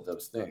both of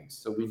those things.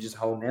 So we just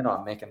honed in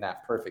on making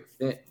that perfect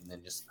fit and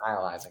then just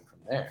stylizing from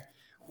there.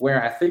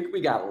 Where I think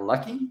we got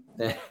lucky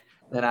that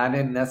I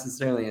didn't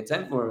necessarily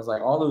intend for, it was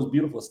like all those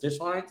beautiful stitch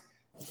lines,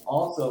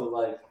 also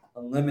like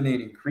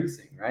eliminating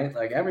creasing, right?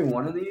 Like every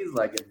one of these,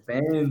 like it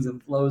bends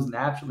and flows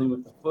naturally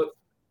with the foot,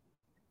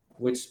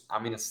 which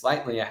I mean, it's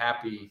slightly a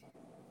happy,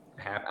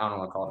 I don't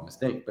want to call it a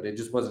mistake, but it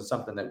just wasn't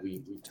something that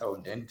we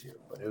toned into,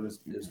 but it was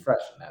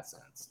fresh in that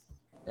sense.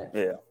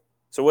 Yeah.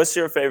 So what's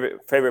your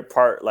favorite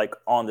part, like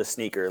on the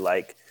sneaker?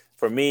 Like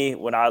for me,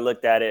 when I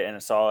looked at it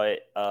and saw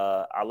it,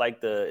 I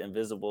like the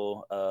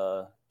invisible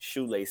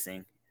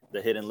shoelacing,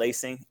 the hidden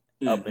lacing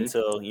up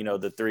until, you know,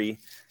 the 3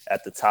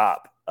 at the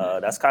top.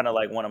 That's kind of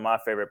like one of my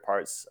favorite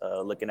parts,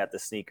 looking at the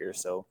sneaker.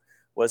 So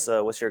what's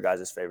your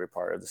guys' favorite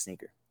part of the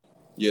sneaker?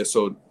 Yeah,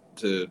 so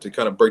to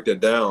kind of break that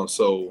down,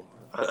 so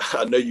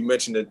I know you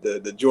mentioned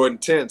that the Jordan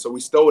 10, so we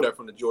stole that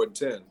from the Jordan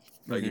 10.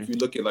 Like if you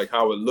look at like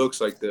how it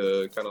looks, like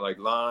the kind of like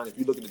line, if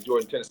you look at the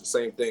Jordan 10, it's the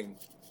same thing.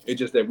 It's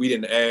just that we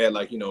didn't add,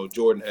 like, you know,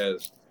 Jordan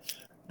has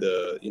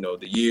the, you know,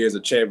 the years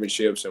of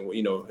championships and,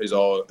 you know, his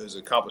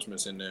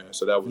accomplishments in there.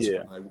 So that was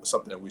like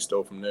something that we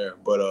stole from there.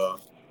 But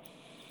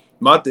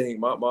my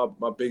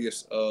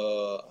biggest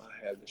I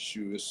had the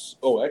shoe is,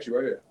 actually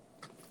right here.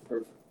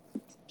 Perfect.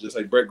 Just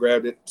like Brett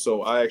grabbed it.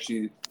 So I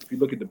actually, if you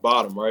look at the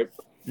bottom, right?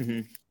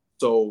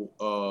 So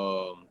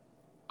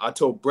I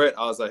told Brett,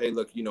 I was like, hey,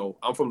 look, you know,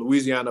 I'm from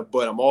Louisiana,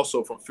 but I'm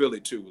also from Philly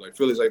too. Like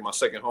Philly's like my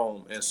second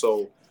home. And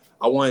so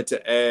I wanted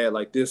to add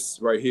like this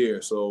right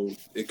here. So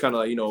it kind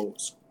of, you know,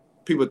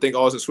 people think,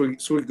 oh, it's a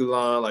squiggly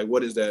line. Like,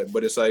 what is that?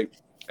 But it's like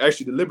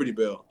actually the Liberty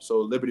Bell. So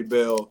Liberty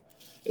Bell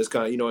is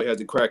kind of, you know, it has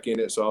the crack in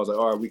it. So I was like,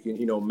 all right, we can,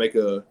 you know, make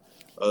a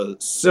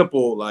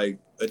simple like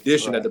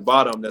addition at the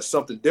bottom. That's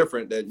something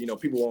different that, you know,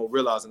 people won't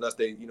realize unless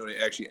they, you know, they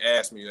actually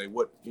ask me like,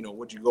 what, you know,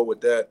 would you go with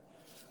that?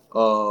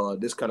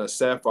 This kind of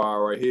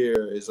sapphire right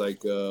here is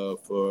like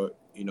for,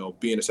 you know,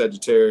 being a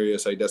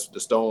Sagittarius, like that's the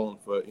stone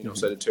for, you know,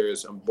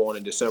 Sagittarius. I'm born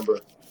in December.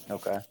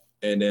 Okay.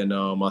 And then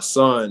my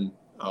son,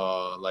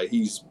 like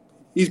he's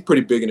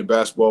pretty big into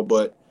basketball,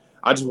 but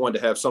I just wanted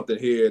to have something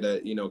here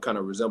that, you know, kind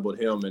of resembled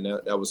him. And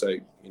that was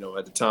like, you know,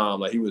 at the time,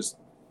 like he was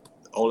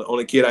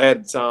only kid I had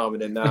at the time.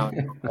 And then now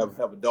you know,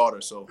 have a daughter.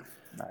 So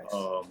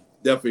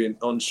definitely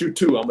on the shoe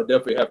too, I'm gonna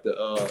definitely have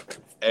to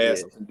add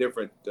something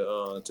different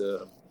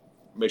to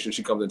make sure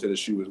she comes into the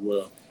shoe as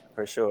well.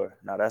 For sure.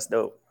 No, that's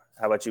dope.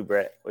 How about you,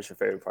 Brett? What's your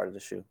favorite part of the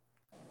shoe?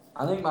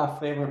 I think my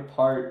favorite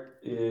part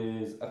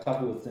is a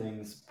couple of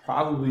things.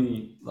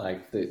 Probably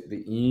like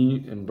the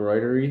E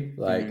embroidery.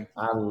 Like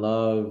I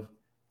love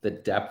the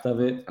depth of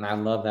it, and I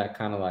love that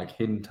kind of like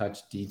hidden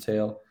touch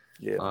detail.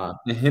 Yeah.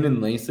 The hidden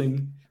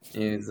lacing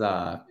is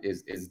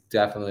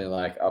definitely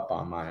like up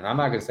on mine. And I'm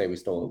not gonna say we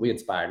stole it. We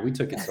inspired. We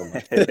took it so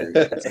much.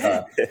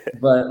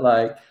 But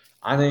like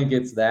I think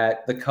it's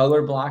that the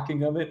color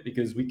blocking of it,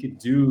 because we could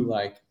do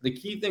like the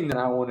key thing that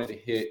I wanted to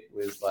hit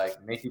was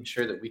like making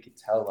sure that we could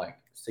tell like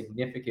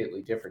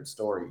significantly different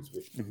stories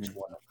with each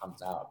one that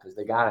comes out, because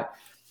they got it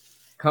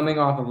coming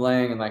off of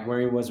Lang and like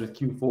where he was with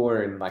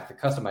Q4 and like the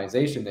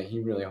customization that he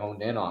really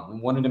honed in on. We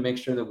wanted to make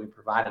sure that we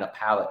provided a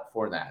palette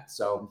for that.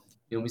 So,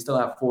 you know, we still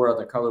have 4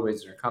 other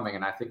colorways that are coming,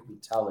 and I think we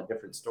tell a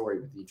different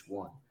story with each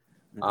one.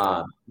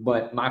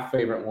 But my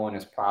favorite one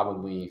is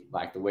probably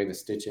like the way the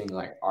stitching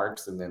like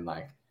arcs and then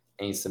like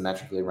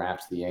asymmetrically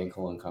wraps the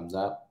ankle and comes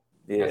up.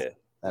 Yeah.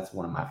 That's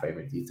one of my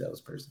favorite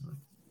details personally.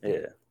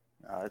 Yeah.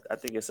 I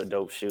think it's a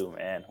dope shoe,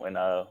 man. When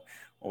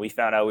we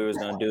found out we was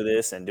gonna do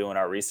this and doing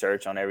our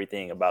research on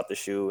everything about the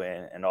shoe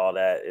and all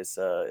that, it's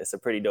a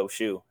pretty dope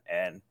shoe.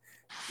 And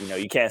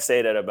you can't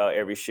say that about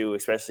every shoe,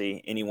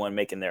 especially anyone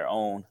making their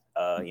own.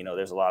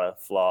 There's a lot of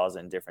flaws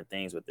and different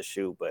things with the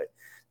shoe, but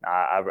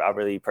I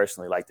really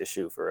personally like the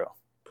shoe for real.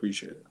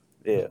 Appreciate it.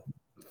 Yeah.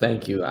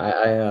 Thank you.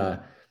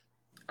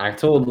 I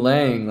told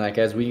Lang, like,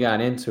 as we got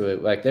into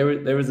it, like there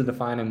was a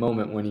defining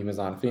moment when he was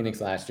on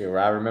Phoenix last year where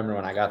I remember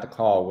when I got the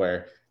call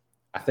where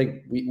I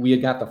think we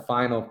had got the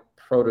final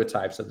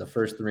prototypes of the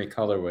first 3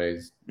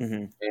 colorways.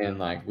 Mm-hmm. And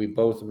like we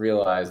both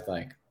realized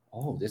like,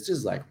 oh, this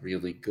is like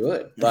really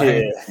good.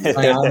 Like,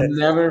 I'll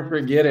never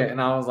forget it. And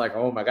I was like,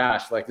 oh my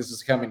gosh, like this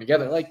is coming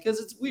together. Like,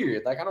 because it's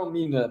weird. Like, I don't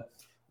mean to,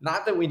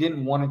 not that we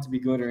didn't want it to be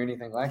good or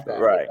anything like that.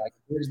 Right. Like,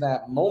 there's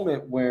that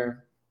moment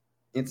where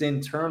it's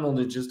internal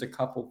to just a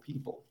couple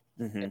people.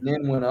 Mm-hmm. And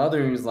then when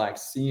others like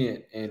see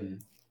it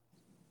and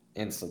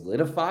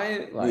solidify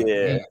it, like,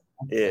 man,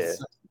 it's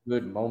such a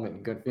good moment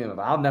and good feeling.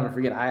 But I'll never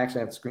forget. I actually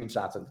have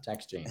screenshots of the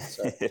text chain.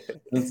 So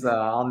it's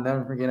I'll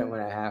never forget it when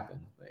it happened.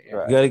 You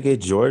got to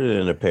get Jordan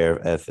in a pair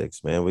of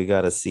ethics, man. We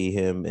got to see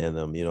him and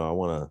I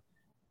want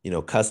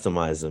to,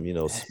 customize them,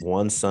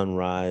 one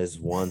sunrise,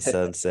 one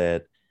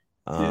sunset.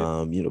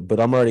 But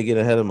I'm already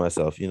getting ahead of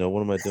myself.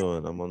 What am I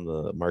doing? I'm on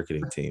the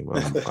marketing team. I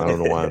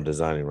don't know why I'm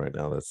designing right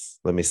now.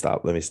 Let me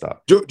stop.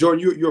 Jordan,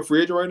 you're a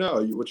free agent right now?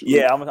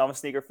 I'm a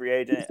sneaker free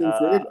agent.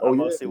 I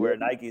mostly wear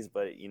Nikes,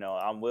 but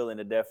I'm willing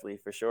to definitely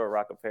for sure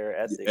rock a pair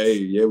of Ethics. Hey,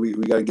 yeah, we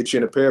got to get you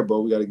in a pair, bro.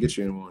 We got to get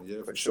you in one.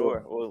 Yeah, for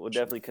sure. We'll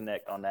definitely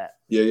connect on that.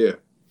 Yeah,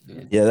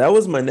 that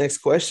was my next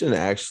question.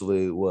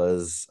 Actually,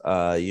 was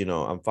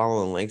I'm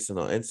following Langston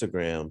on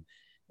Instagram.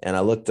 And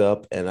I looked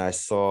up and I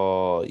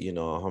saw,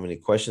 how many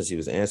questions he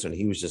was answering.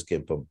 He was just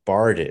getting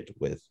bombarded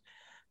with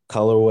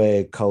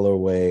colorways.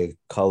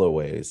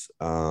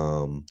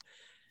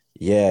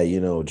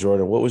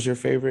 Jordan, what was your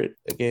favorite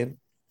again?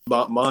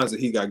 Mine's the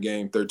He Got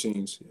Game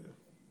 13s.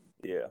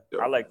 Yeah.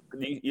 I like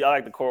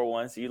the coral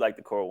ones. You like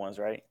the coral ones,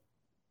 right?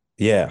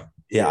 Yeah.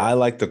 I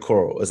like the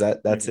coral.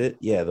 That's it?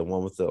 Yeah, the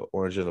one with the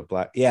orange and the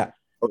black. Yeah.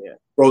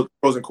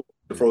 Frozen coral.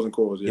 The frozen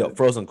corals, yeah. Yo,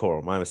 frozen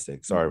coral. My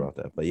mistake. Sorry about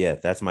that. But yeah,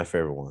 that's my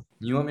favorite one.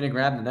 You want me to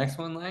grab the next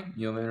one, Lang?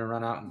 You want me to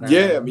run out and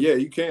grab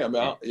you can. I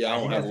mean, I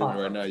don't have one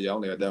right now. Yeah, I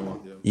only got that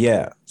one.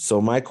 Yeah.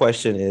 So my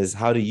question is,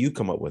 how do you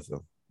come up with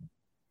them?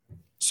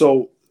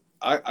 So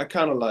I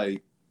kind of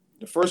like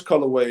the first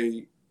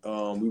colorway.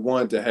 We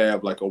wanted to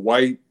have like a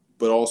white,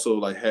 but also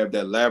like have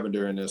that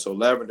lavender in there. So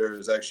lavender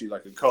is actually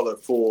like a color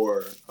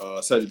for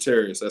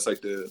Sagittarius. That's like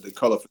the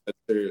color for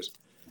Sagittarius.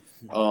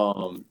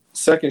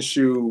 Second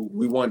shoe,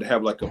 we wanted to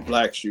have like a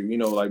black shoe.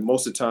 Like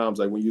most of the times,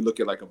 like when you look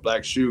at like a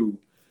black shoe,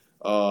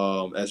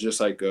 as just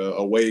like a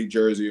away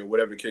jersey or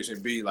whatever the case may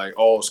be, like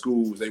all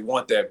schools, they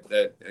want that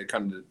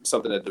kind of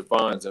something that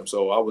defines them.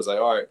 So I was like,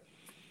 all right,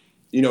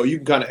 you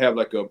can kind of have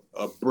like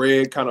a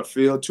bread kind of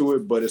feel to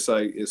it, but it's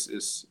like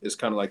it's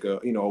kind of like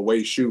a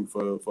away shoe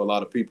for a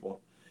lot of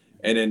people.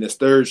 And then this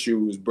third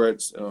shoe is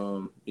Brett's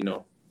going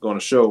to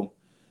show.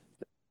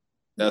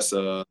 That's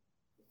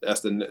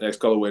the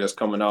next colorway that's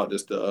coming out.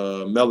 That's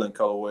the melon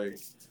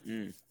colorway.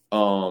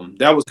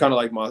 That was kind of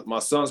like my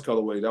son's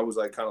colorway. That was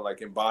like kind of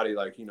like embodied,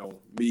 like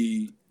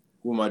me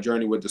with my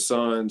journey with the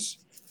Suns,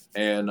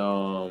 and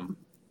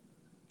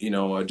we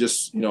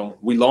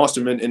launched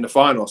them in the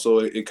final, so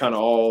it kind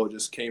of all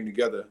just came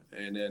together.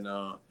 And then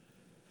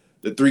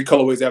the 3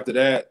 colorways after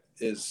that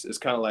is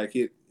kind of like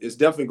it's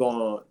definitely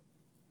going to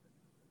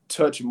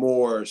touch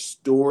more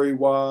story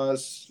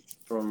wise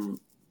from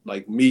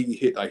like me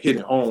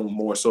hitting home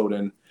more so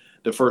than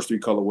the first 3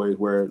 colorways,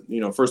 where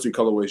first 3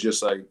 colorways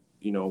just like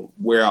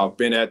where I've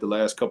been at the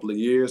last couple of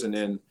years, and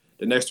then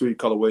the next 3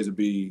 colorways would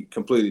be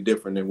completely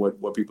different than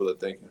what people are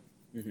thinking.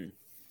 Mm-hmm.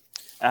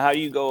 And how do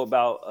you go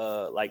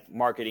about like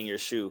marketing your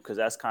shoe? Because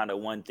that's kind of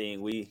one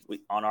thing we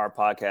on our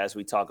podcast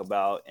we talk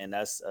about, and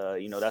that's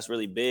that's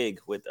really big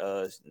with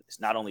it's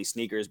not only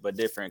sneakers but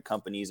different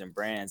companies and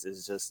brands.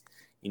 Is just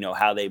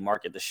how they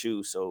market the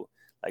shoe. So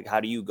like, how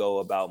do you go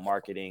about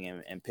marketing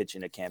and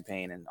pitching a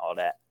campaign and all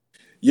that?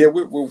 Yeah,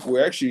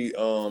 we're actually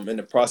in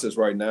the process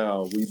right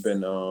now. We've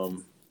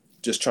been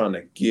just trying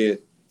to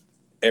get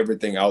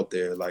everything out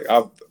there. Like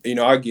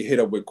I get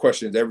hit up with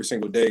questions every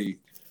single day.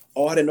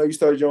 Oh, I didn't know you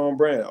started your own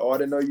brand. Oh, I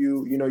didn't know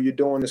you're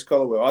doing this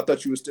colorway. Oh, I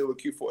thought you were still with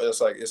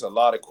Q4. It's a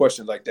lot of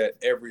questions like that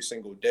every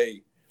single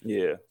day.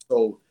 Yeah.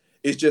 So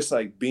it's just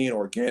like being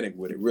organic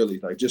with it, really.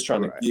 Like just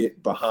trying to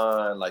get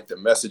behind like the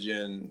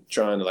messaging,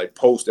 trying to like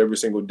post every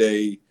single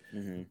day.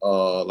 Mm-hmm.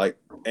 Like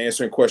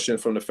answering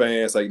questions from the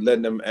fans, like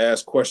letting them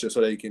ask questions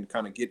so they can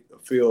kind of get a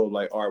feel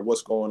like, all right,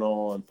 what's going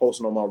on,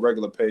 posting on my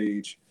regular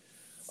page.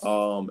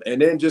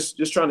 And then just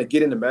trying to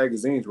get into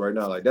magazines right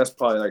now. Like that's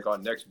probably like our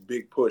next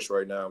big push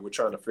right now. We're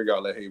trying to figure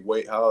out like, hey,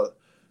 wait, how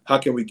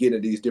can we get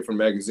into these different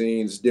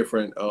magazines,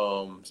 different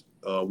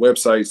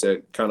websites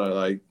that kind of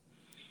like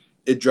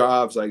it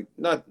drives like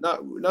not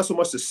so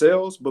much the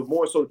sales, but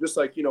more so just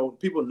like, you know,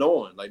 people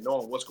knowing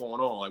what's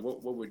going on, like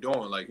what we're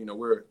doing. Like, you know,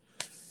 we're,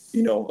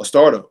 you know, a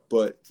startup,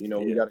 but, you know,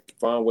 we got to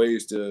find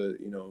ways to,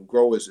 you know,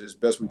 grow as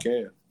best we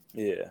can.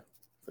 Yeah,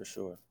 for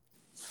sure.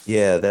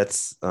 Yeah,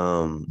 that's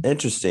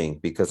interesting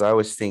because I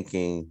was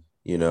thinking,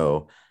 you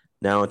know,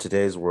 now in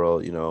today's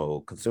world, you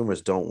know,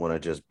 consumers don't want to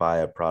just buy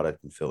a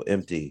product and feel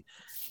empty.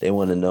 They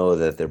want to know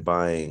that they're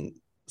buying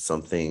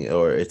something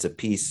or it's a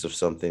piece of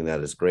something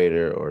that is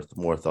greater or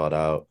more thought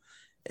out.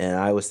 And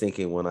I was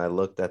thinking when I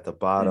looked at the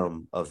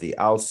bottom of the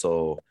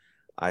outsole,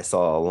 I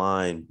saw a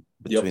line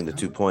between the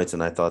 2 points,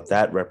 and I thought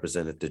that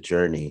represented the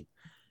journey.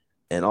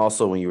 And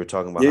also when you were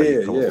talking about how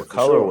you come up with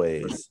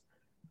colorways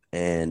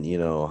and, you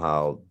know,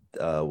 how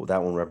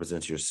that one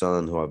represents your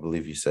son, who I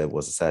believe you said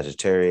was a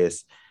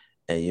Sagittarius,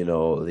 and, you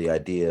know, the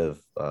idea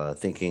of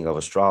thinking of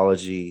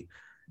astrology.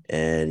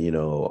 And, you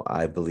know,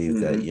 I believe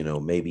that, you know,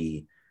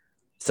 maybe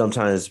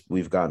sometimes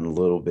we've gotten a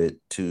little bit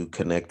too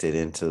connected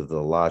into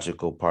the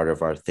logical part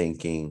of our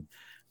thinking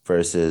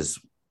versus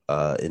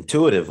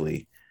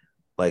intuitively,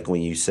 like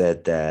when you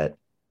said that,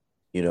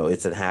 you know,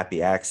 it's a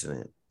happy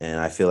accident. And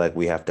I feel like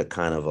we have to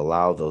kind of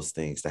allow those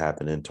things to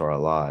happen into our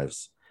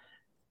lives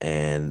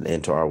and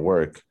into our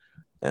work.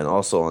 And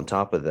also on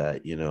top of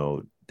that, you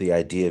know, the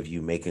idea of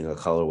you making a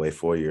colorway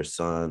for your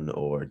son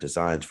or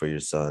designs for your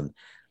son,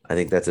 I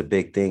think that's a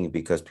big thing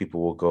because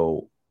people will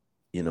go,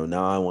 you know,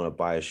 now I want to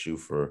buy a shoe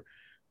for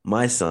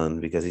my son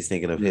because he's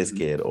thinking of his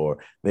kid,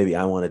 or maybe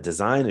I want to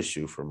design a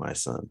shoe for my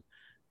son.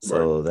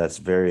 So that's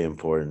very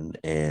important.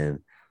 And,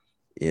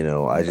 you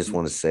know, I just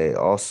want to say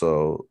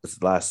also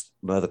this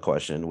another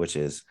question, which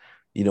is,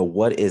 you know,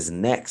 what is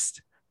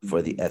next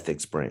for the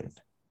Ethics brand?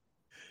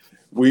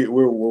 We're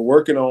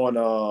working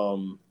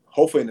on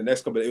hopefully in the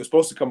next couple. It was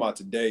supposed to come out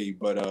today,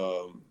 but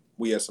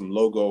we had some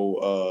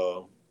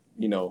logo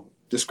you know,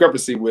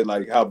 discrepancy with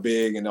like how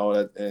big and all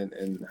that,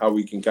 and how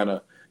we can kind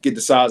of get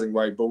the sizing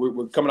right. But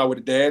we're coming out with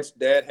a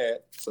dad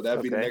hat, so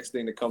that'd be the next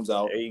thing that comes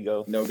out. There you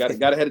go. You know, got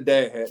to have a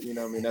dad hat. You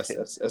know what I mean?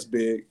 That's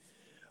big.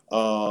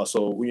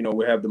 So, you know,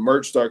 we have the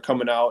merch start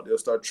coming out. It'll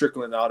start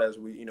trickling out as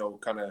we, you know,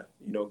 kind of,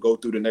 you know, go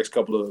through the next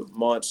couple of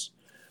months.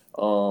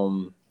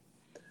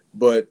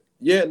 But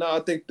yeah, no, I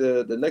think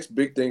the next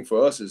big thing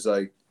for us is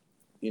like,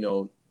 you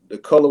know, the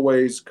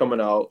colorways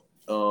coming out,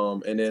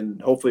 and then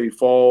hopefully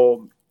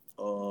fall,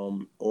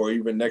 or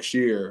even next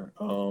year.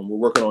 We're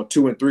working on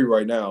 2 and 3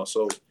 right now.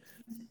 So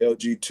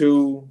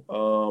LG2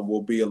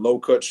 will be a low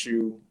cut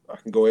shoe. I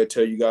can go ahead and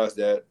tell you guys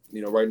that,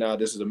 you know, right now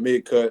this is a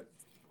mid cut.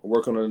 We're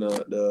working on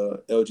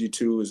the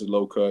LG2 is a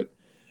low cut,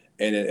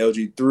 and then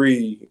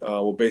LG3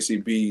 will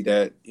basically be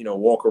that, you know,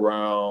 walk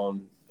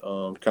around,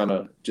 kind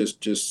of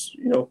just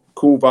you know,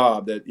 cool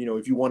vibe that, you know,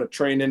 if you want to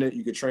train in it,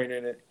 you can train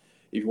in it.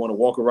 If you want to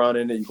walk around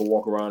in it, you can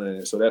walk around in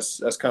it. So that's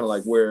kind of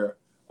like where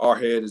our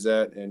head is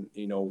at, and,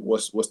 you know,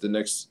 what's the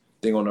next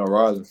thing on the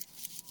horizon.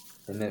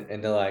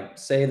 And to like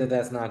say that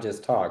that's not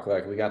just talk.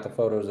 Like we got the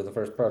photos of the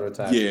first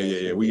prototype.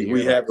 Yeah.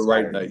 We have it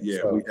right now.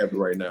 Yeah, we have it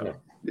right now.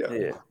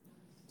 Yeah.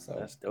 So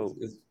that's dope.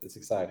 It's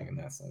exciting in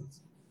that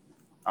sense.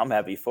 I'm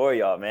happy for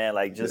y'all, man.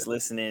 Like just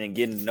listening and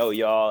getting to know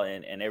y'all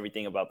and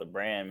everything about the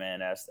brand, man.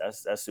 That's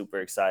super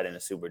exciting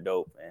and super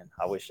dope. And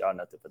I wish y'all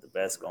nothing but the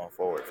best going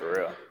forward, for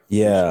real.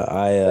 Yeah,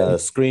 I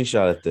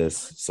screenshotted this,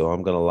 so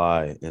I'm gonna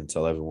lie and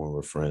tell everyone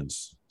we're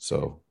friends.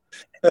 So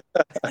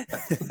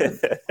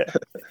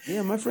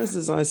yeah, my friends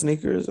design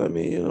sneakers. I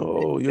mean, you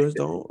know, yours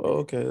don't. Oh,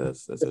 okay,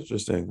 that's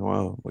interesting.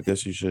 Wow, I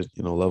guess you should,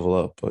 you know, level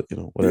up, but, you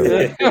know,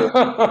 whatever.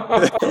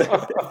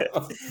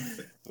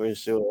 For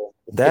sure.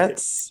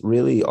 That's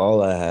really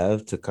all I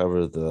have to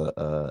cover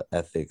the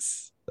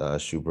Ethics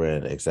shoe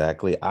brand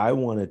exactly. I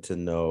wanted to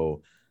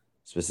know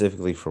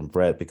specifically from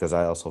Brett, because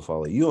I also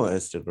follow you on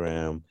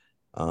Instagram,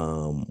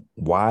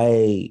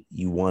 why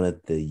you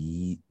wanted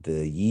the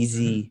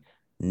Yeezy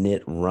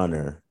knit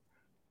runner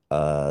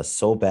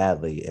so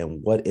badly,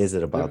 and what is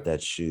it about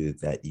that shoe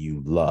that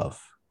you love?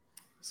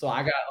 So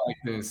I got like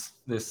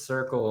this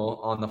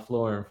circle on the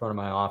floor in front of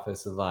my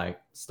office of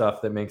like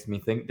stuff that makes me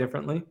think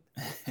differently,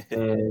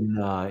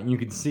 and you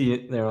can see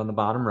it there on the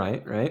bottom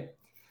right.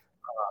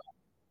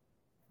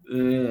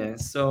 Yeah.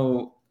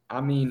 So I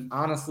mean,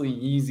 honestly,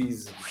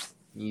 Yeezy's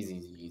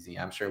Yeezy.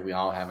 I'm sure we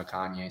all have a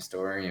Kanye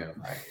story of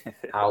like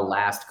how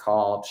Last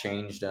Call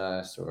changed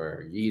us,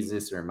 or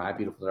Yeezus, or My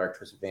Beautiful Dark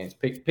Twisted Fantasy.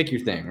 Pick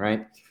your thing,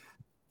 right?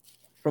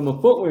 From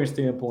a footwear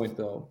standpoint,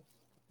 though,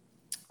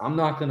 I'm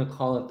not going to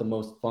call it the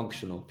most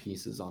functional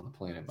pieces on the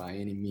planet by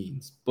any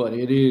means, but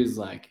it is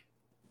like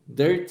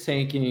they're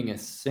taking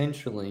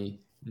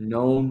essentially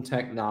known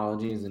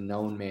technologies and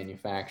known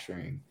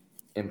manufacturing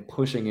and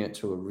pushing it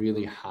to a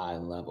really high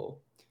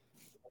level.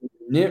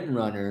 Knit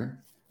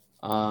runner,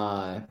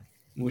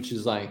 which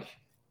is like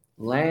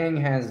Lang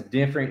has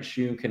different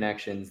shoe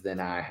connections than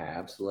I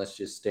have, so let's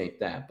just state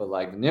that. But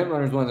like the knit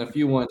runner is one of the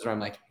few ones where I'm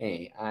like,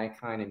 hey, I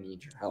kind of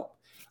need your help.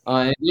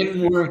 It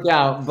didn't work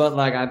out, but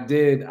like I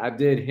did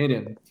hit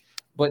him.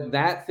 But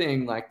that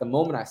thing, like the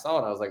moment I saw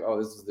it, I was like, oh,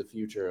 this is the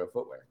future of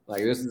footwear.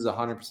 Like this is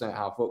 100%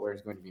 how footwear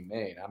is going to be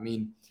made. I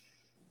mean,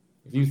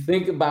 if you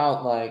think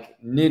about like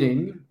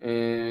knitting,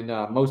 and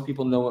most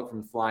people know it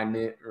from fly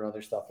knit or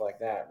other stuff like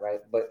that, right?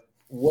 But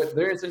what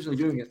they're essentially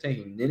doing is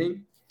taking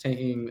knitting,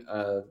 taking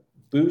a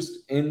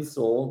boost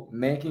insole,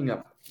 making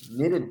a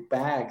knitted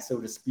bag, so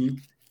to speak,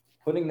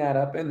 putting that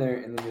up in there,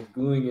 and then just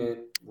gluing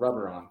it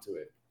rubber onto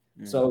it.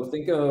 So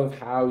think of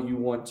how you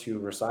want to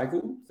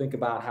recycle. Think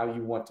about how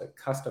you want to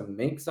custom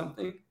make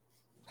something.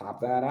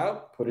 Pop that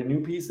out, put a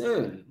new piece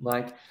in.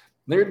 Like,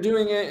 they're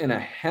doing it in a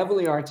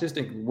heavily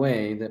artistic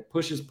way that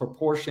pushes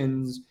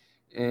proportions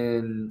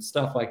and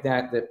stuff like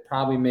that, that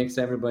probably makes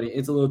everybody,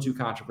 it's a little too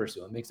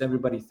controversial. It makes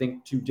everybody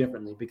think too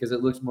differently because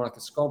it looks more like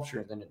a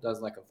sculpture than it does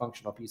like a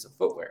functional piece of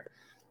footwear.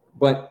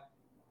 But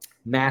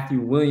Matthew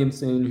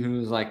Williamson,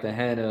 who's like the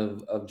head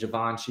of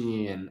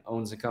Givenchy and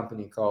owns a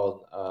company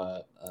called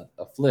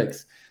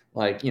Afflicts,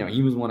 like, you know,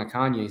 he was one of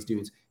Kanye's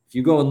dudes. If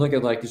you go and look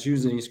at like the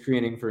shoes that he's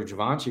creating for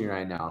Givenchy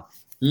right now,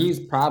 he's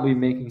probably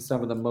making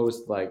some of the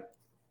most like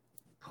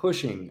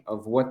pushing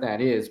of what that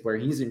is, where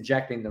he's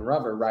injecting the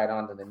rubber right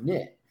onto the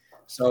knit.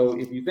 So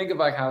if you think of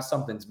like how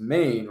something's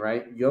made,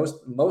 right,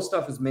 most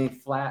stuff is made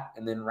flat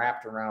and then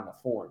wrapped around a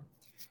form.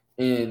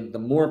 And the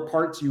more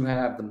parts you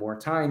have, the more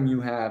time you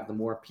have, the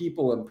more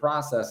people and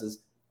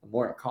processes, the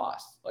more it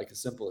costs. Like, as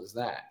simple as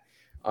that.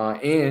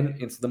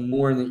 And it's the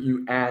more that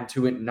you add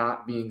to it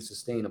not being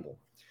sustainable.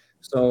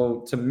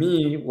 So to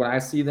me, what I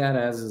see that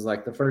as is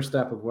like the first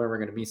step of where we're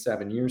going to be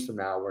 7 years from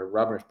now, where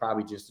rubber is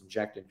probably just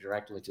injected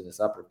directly to this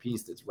upper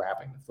piece that's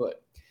wrapping the foot.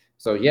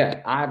 So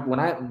yeah, when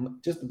I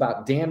just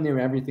about damn near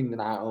everything that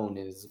I own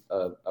is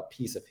a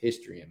piece of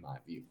history in my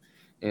view,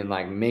 and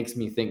like makes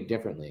me think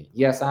differently.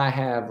 Yes, I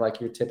have like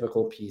your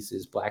typical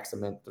pieces, black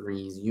cement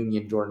 3s,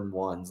 Union Jordan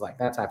 1s, like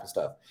that type of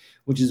stuff,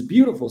 which is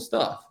beautiful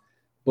stuff.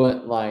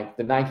 But like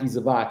the Nike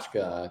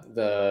Zavachka,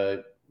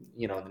 the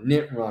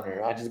knit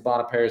runner, I just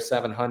bought a pair of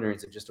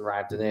 700s that just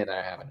arrived today that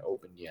I haven't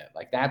opened yet.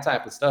 Like that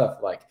type of stuff,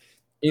 like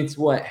it's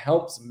what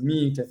helps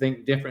me to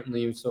think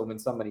differently. So when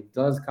somebody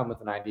does come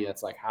with an idea,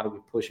 it's like, how do we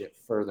push it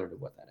further to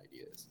what that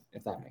idea is,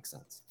 if that makes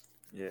sense?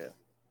 Yeah.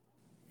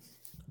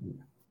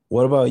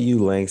 What about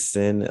you,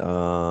 Langston?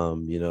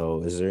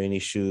 Is there any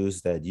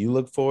shoes that you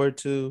look forward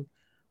to,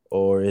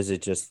 or is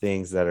it just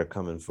things that are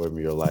coming from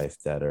your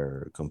life that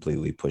are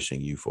completely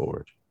pushing you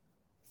forward?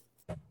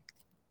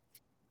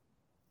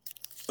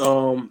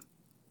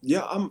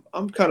 Yeah,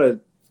 I'm kind of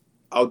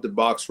out the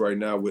box right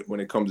now when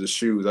it comes to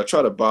shoes. I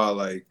try to buy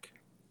like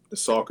the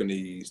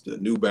Sauconys, the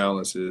New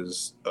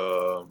Balances,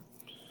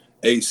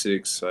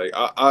 Asics. Like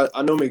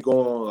I normally go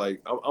on,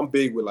 like I'm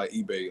big with like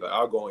eBay. Like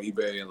I'll go on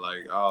eBay and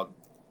like I'll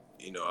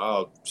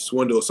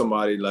swindle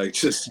somebody, like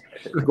just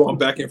going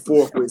back and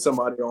forth with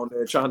somebody on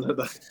there trying to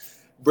like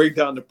break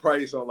down the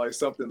price on like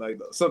something like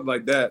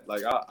that.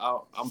 Like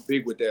I'm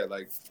big with that.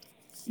 Like,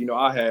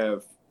 I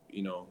have,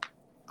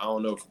 I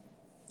don't know if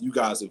you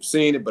guys have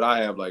seen it, but I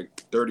have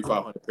like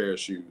 3,500 pair of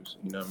shoes.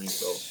 You know what I mean?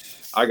 So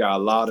I got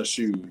a lot of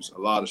shoes,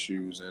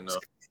 and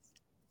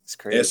it's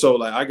crazy. And so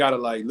like I gotta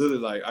like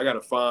literally like I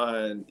gotta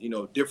find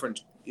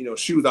different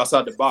shoes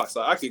outside the box.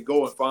 Like I could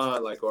go and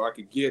find like, or I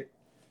could get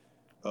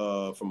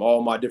from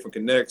all my different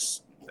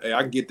connects. Hey,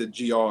 I can get the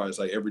GRs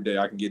like every day.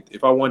 I can get,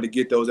 if I wanted to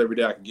get those every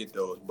day, I can get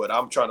those. But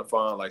I'm trying to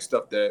find like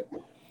stuff that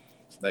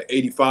like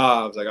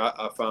 85s. Like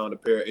I found a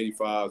pair of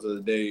 85s the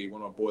other day.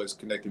 One of my boys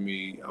connected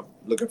me. I'm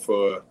looking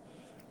for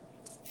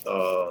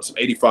some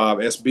 85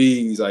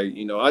 SBs.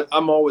 Like,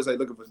 I'm always like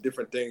looking for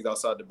different things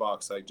outside the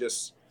box. Like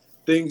just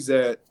things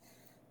that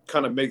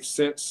kind of make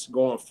sense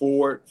going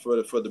forward for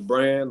the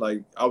brand.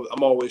 Like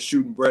I'm always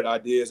shooting Brett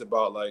ideas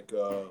about like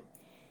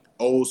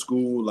old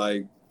school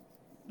like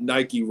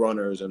Nike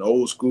runners and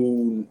old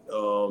school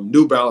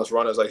New Balance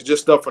runners, like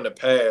just stuff from the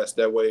past.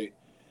 That way,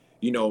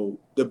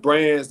 the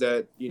brands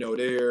that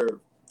they're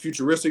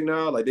futuristic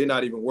now, like they're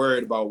not even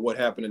worried about what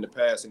happened in the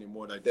past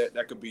anymore. Like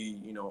that could be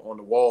on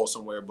the wall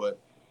somewhere. But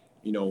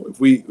if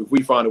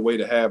we find a way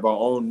to have our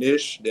own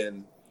niche,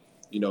 then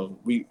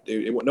nobody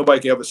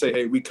can ever say,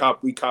 hey, we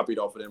copied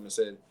off of them and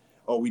said,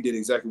 oh, we did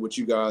exactly what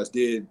you guys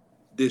did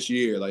this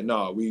year. Like,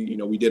 no,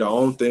 we did our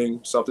own thing,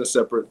 something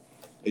separate.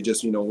 It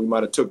just we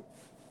might have took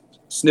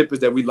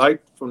snippets that we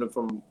liked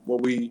from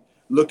what we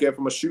look at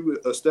from a shoe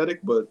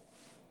aesthetic, but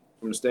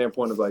from the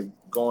standpoint of like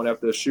going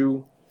after a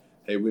shoe,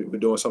 hey, we're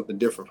doing something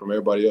different from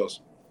everybody else.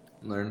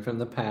 Learn from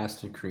the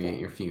past to create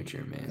your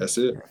future, man. That's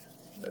it.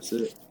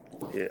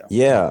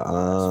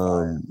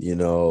 Yeah.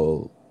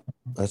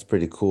 That's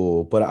pretty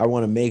cool. But I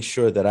want to make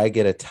sure that I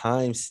get a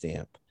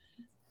timestamp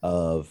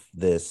of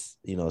this,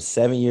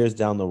 7 years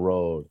down the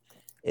road.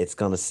 It's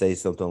going to say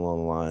something along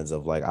the lines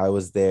of like, I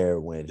was there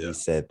when he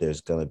said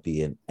there's going to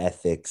be an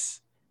ethics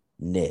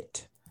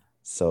knit.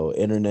 So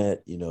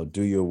internet,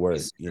 do your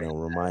work,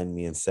 remind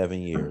me in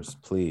 7 years,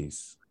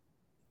 please.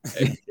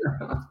 Hey,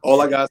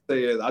 all I got to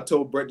say is I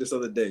told Brett this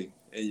other day,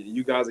 and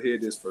you guys hear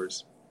this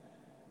first.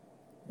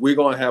 we're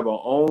gonna have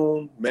our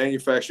own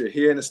manufacturer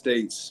here in the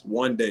States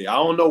one day. I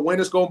don't know when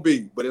it's gonna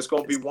be, but it's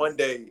gonna be one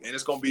day, and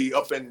it's gonna be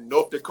up in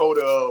North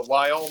Dakota,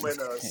 Wyoming,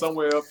 or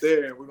somewhere up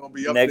there, and we're gonna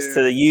be up next there.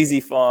 to the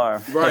Yeezy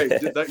farm. Right,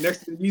 just like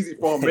next to the Yeezy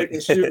farm, making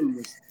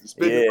shoes,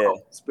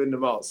 spitting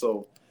them out.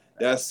 So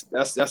that's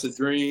a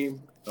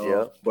dream.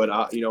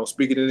 But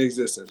speak it in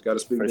existence. Got to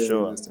speak it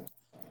in existence.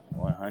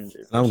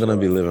 100. I'm gonna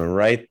be living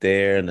right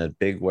there in a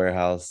big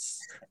warehouse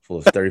full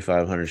of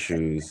 3,500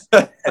 shoes.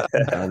 I'm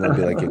gonna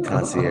be like your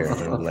concierge.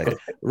 I'm gonna be like,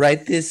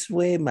 right this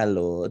way, my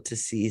lord, to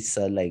see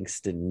Sir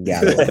Langston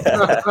Galloway.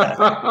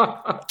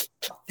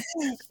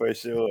 For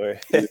sure.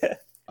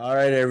 All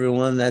right,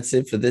 everyone. That's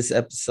it for this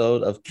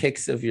episode of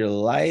Kicks of Your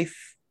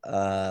Life.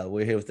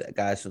 We're here with the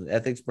guys from the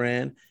Ethics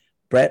brand.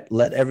 Brett,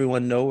 let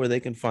everyone know where they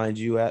can find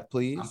you at,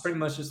 please. I'm pretty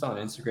much just on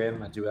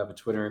Instagram. I do have a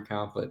Twitter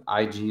account, but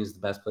IG is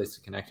the best place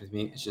to connect with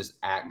me. It's just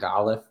at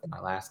Golliff, my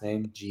last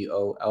name,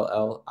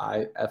 Golliff.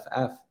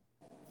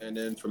 And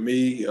then for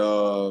me,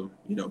 go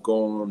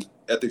on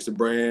Ethics the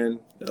Brand,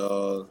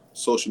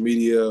 social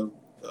media,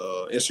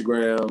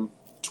 Instagram,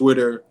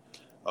 Twitter,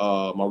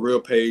 my real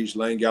page,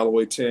 Lane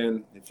Galloway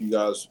 10. If you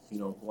guys,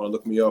 want to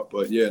look me up.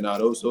 But yeah,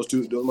 those are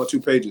my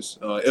two pages.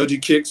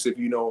 LG Kicks, if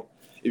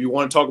you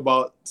want to talk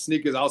about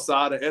sneakers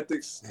outside of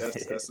ethics,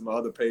 that's my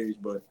other page.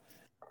 But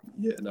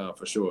yeah,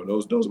 for sure.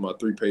 Those are my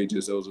three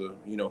pages. Those are,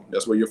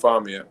 that's where you'll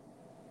find me at.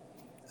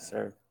 Yes,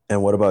 sir.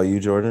 And what about you,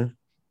 Jordan?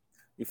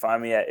 You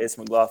find me at It's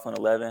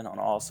McLaughlin11 on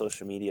all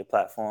social media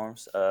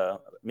platforms.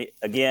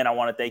 Again, I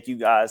want to thank you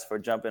guys for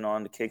jumping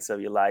on the Kicks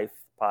of Your Life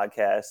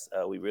podcast.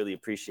 We really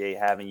appreciate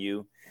having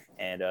you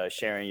and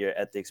sharing your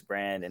ethics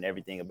brand and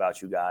everything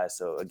about you guys.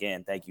 So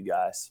again, thank you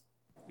guys.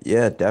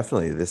 Yeah,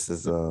 definitely. This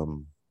is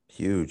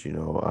huge.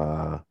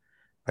 I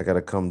got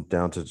to come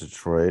down to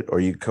Detroit, or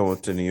you come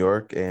up to New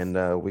York,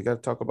 and we got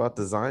to talk about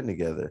design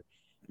together.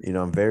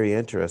 I'm very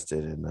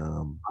interested in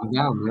I'm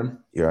down, man.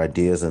 Your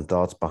ideas and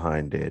thoughts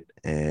behind it.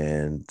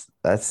 And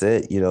that's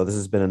it. This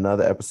has been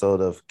another episode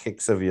of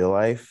Kicks of Your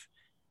Life.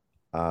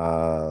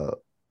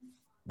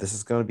 This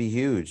is going to be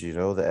huge.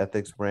 The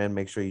Ethics brand.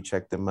 Make sure you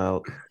check them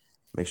out.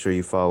 Make sure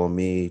you follow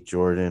me,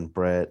 Jordan,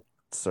 Brett,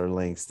 Sir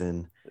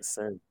Langston. Yes,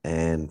 sir.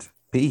 And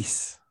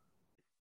peace.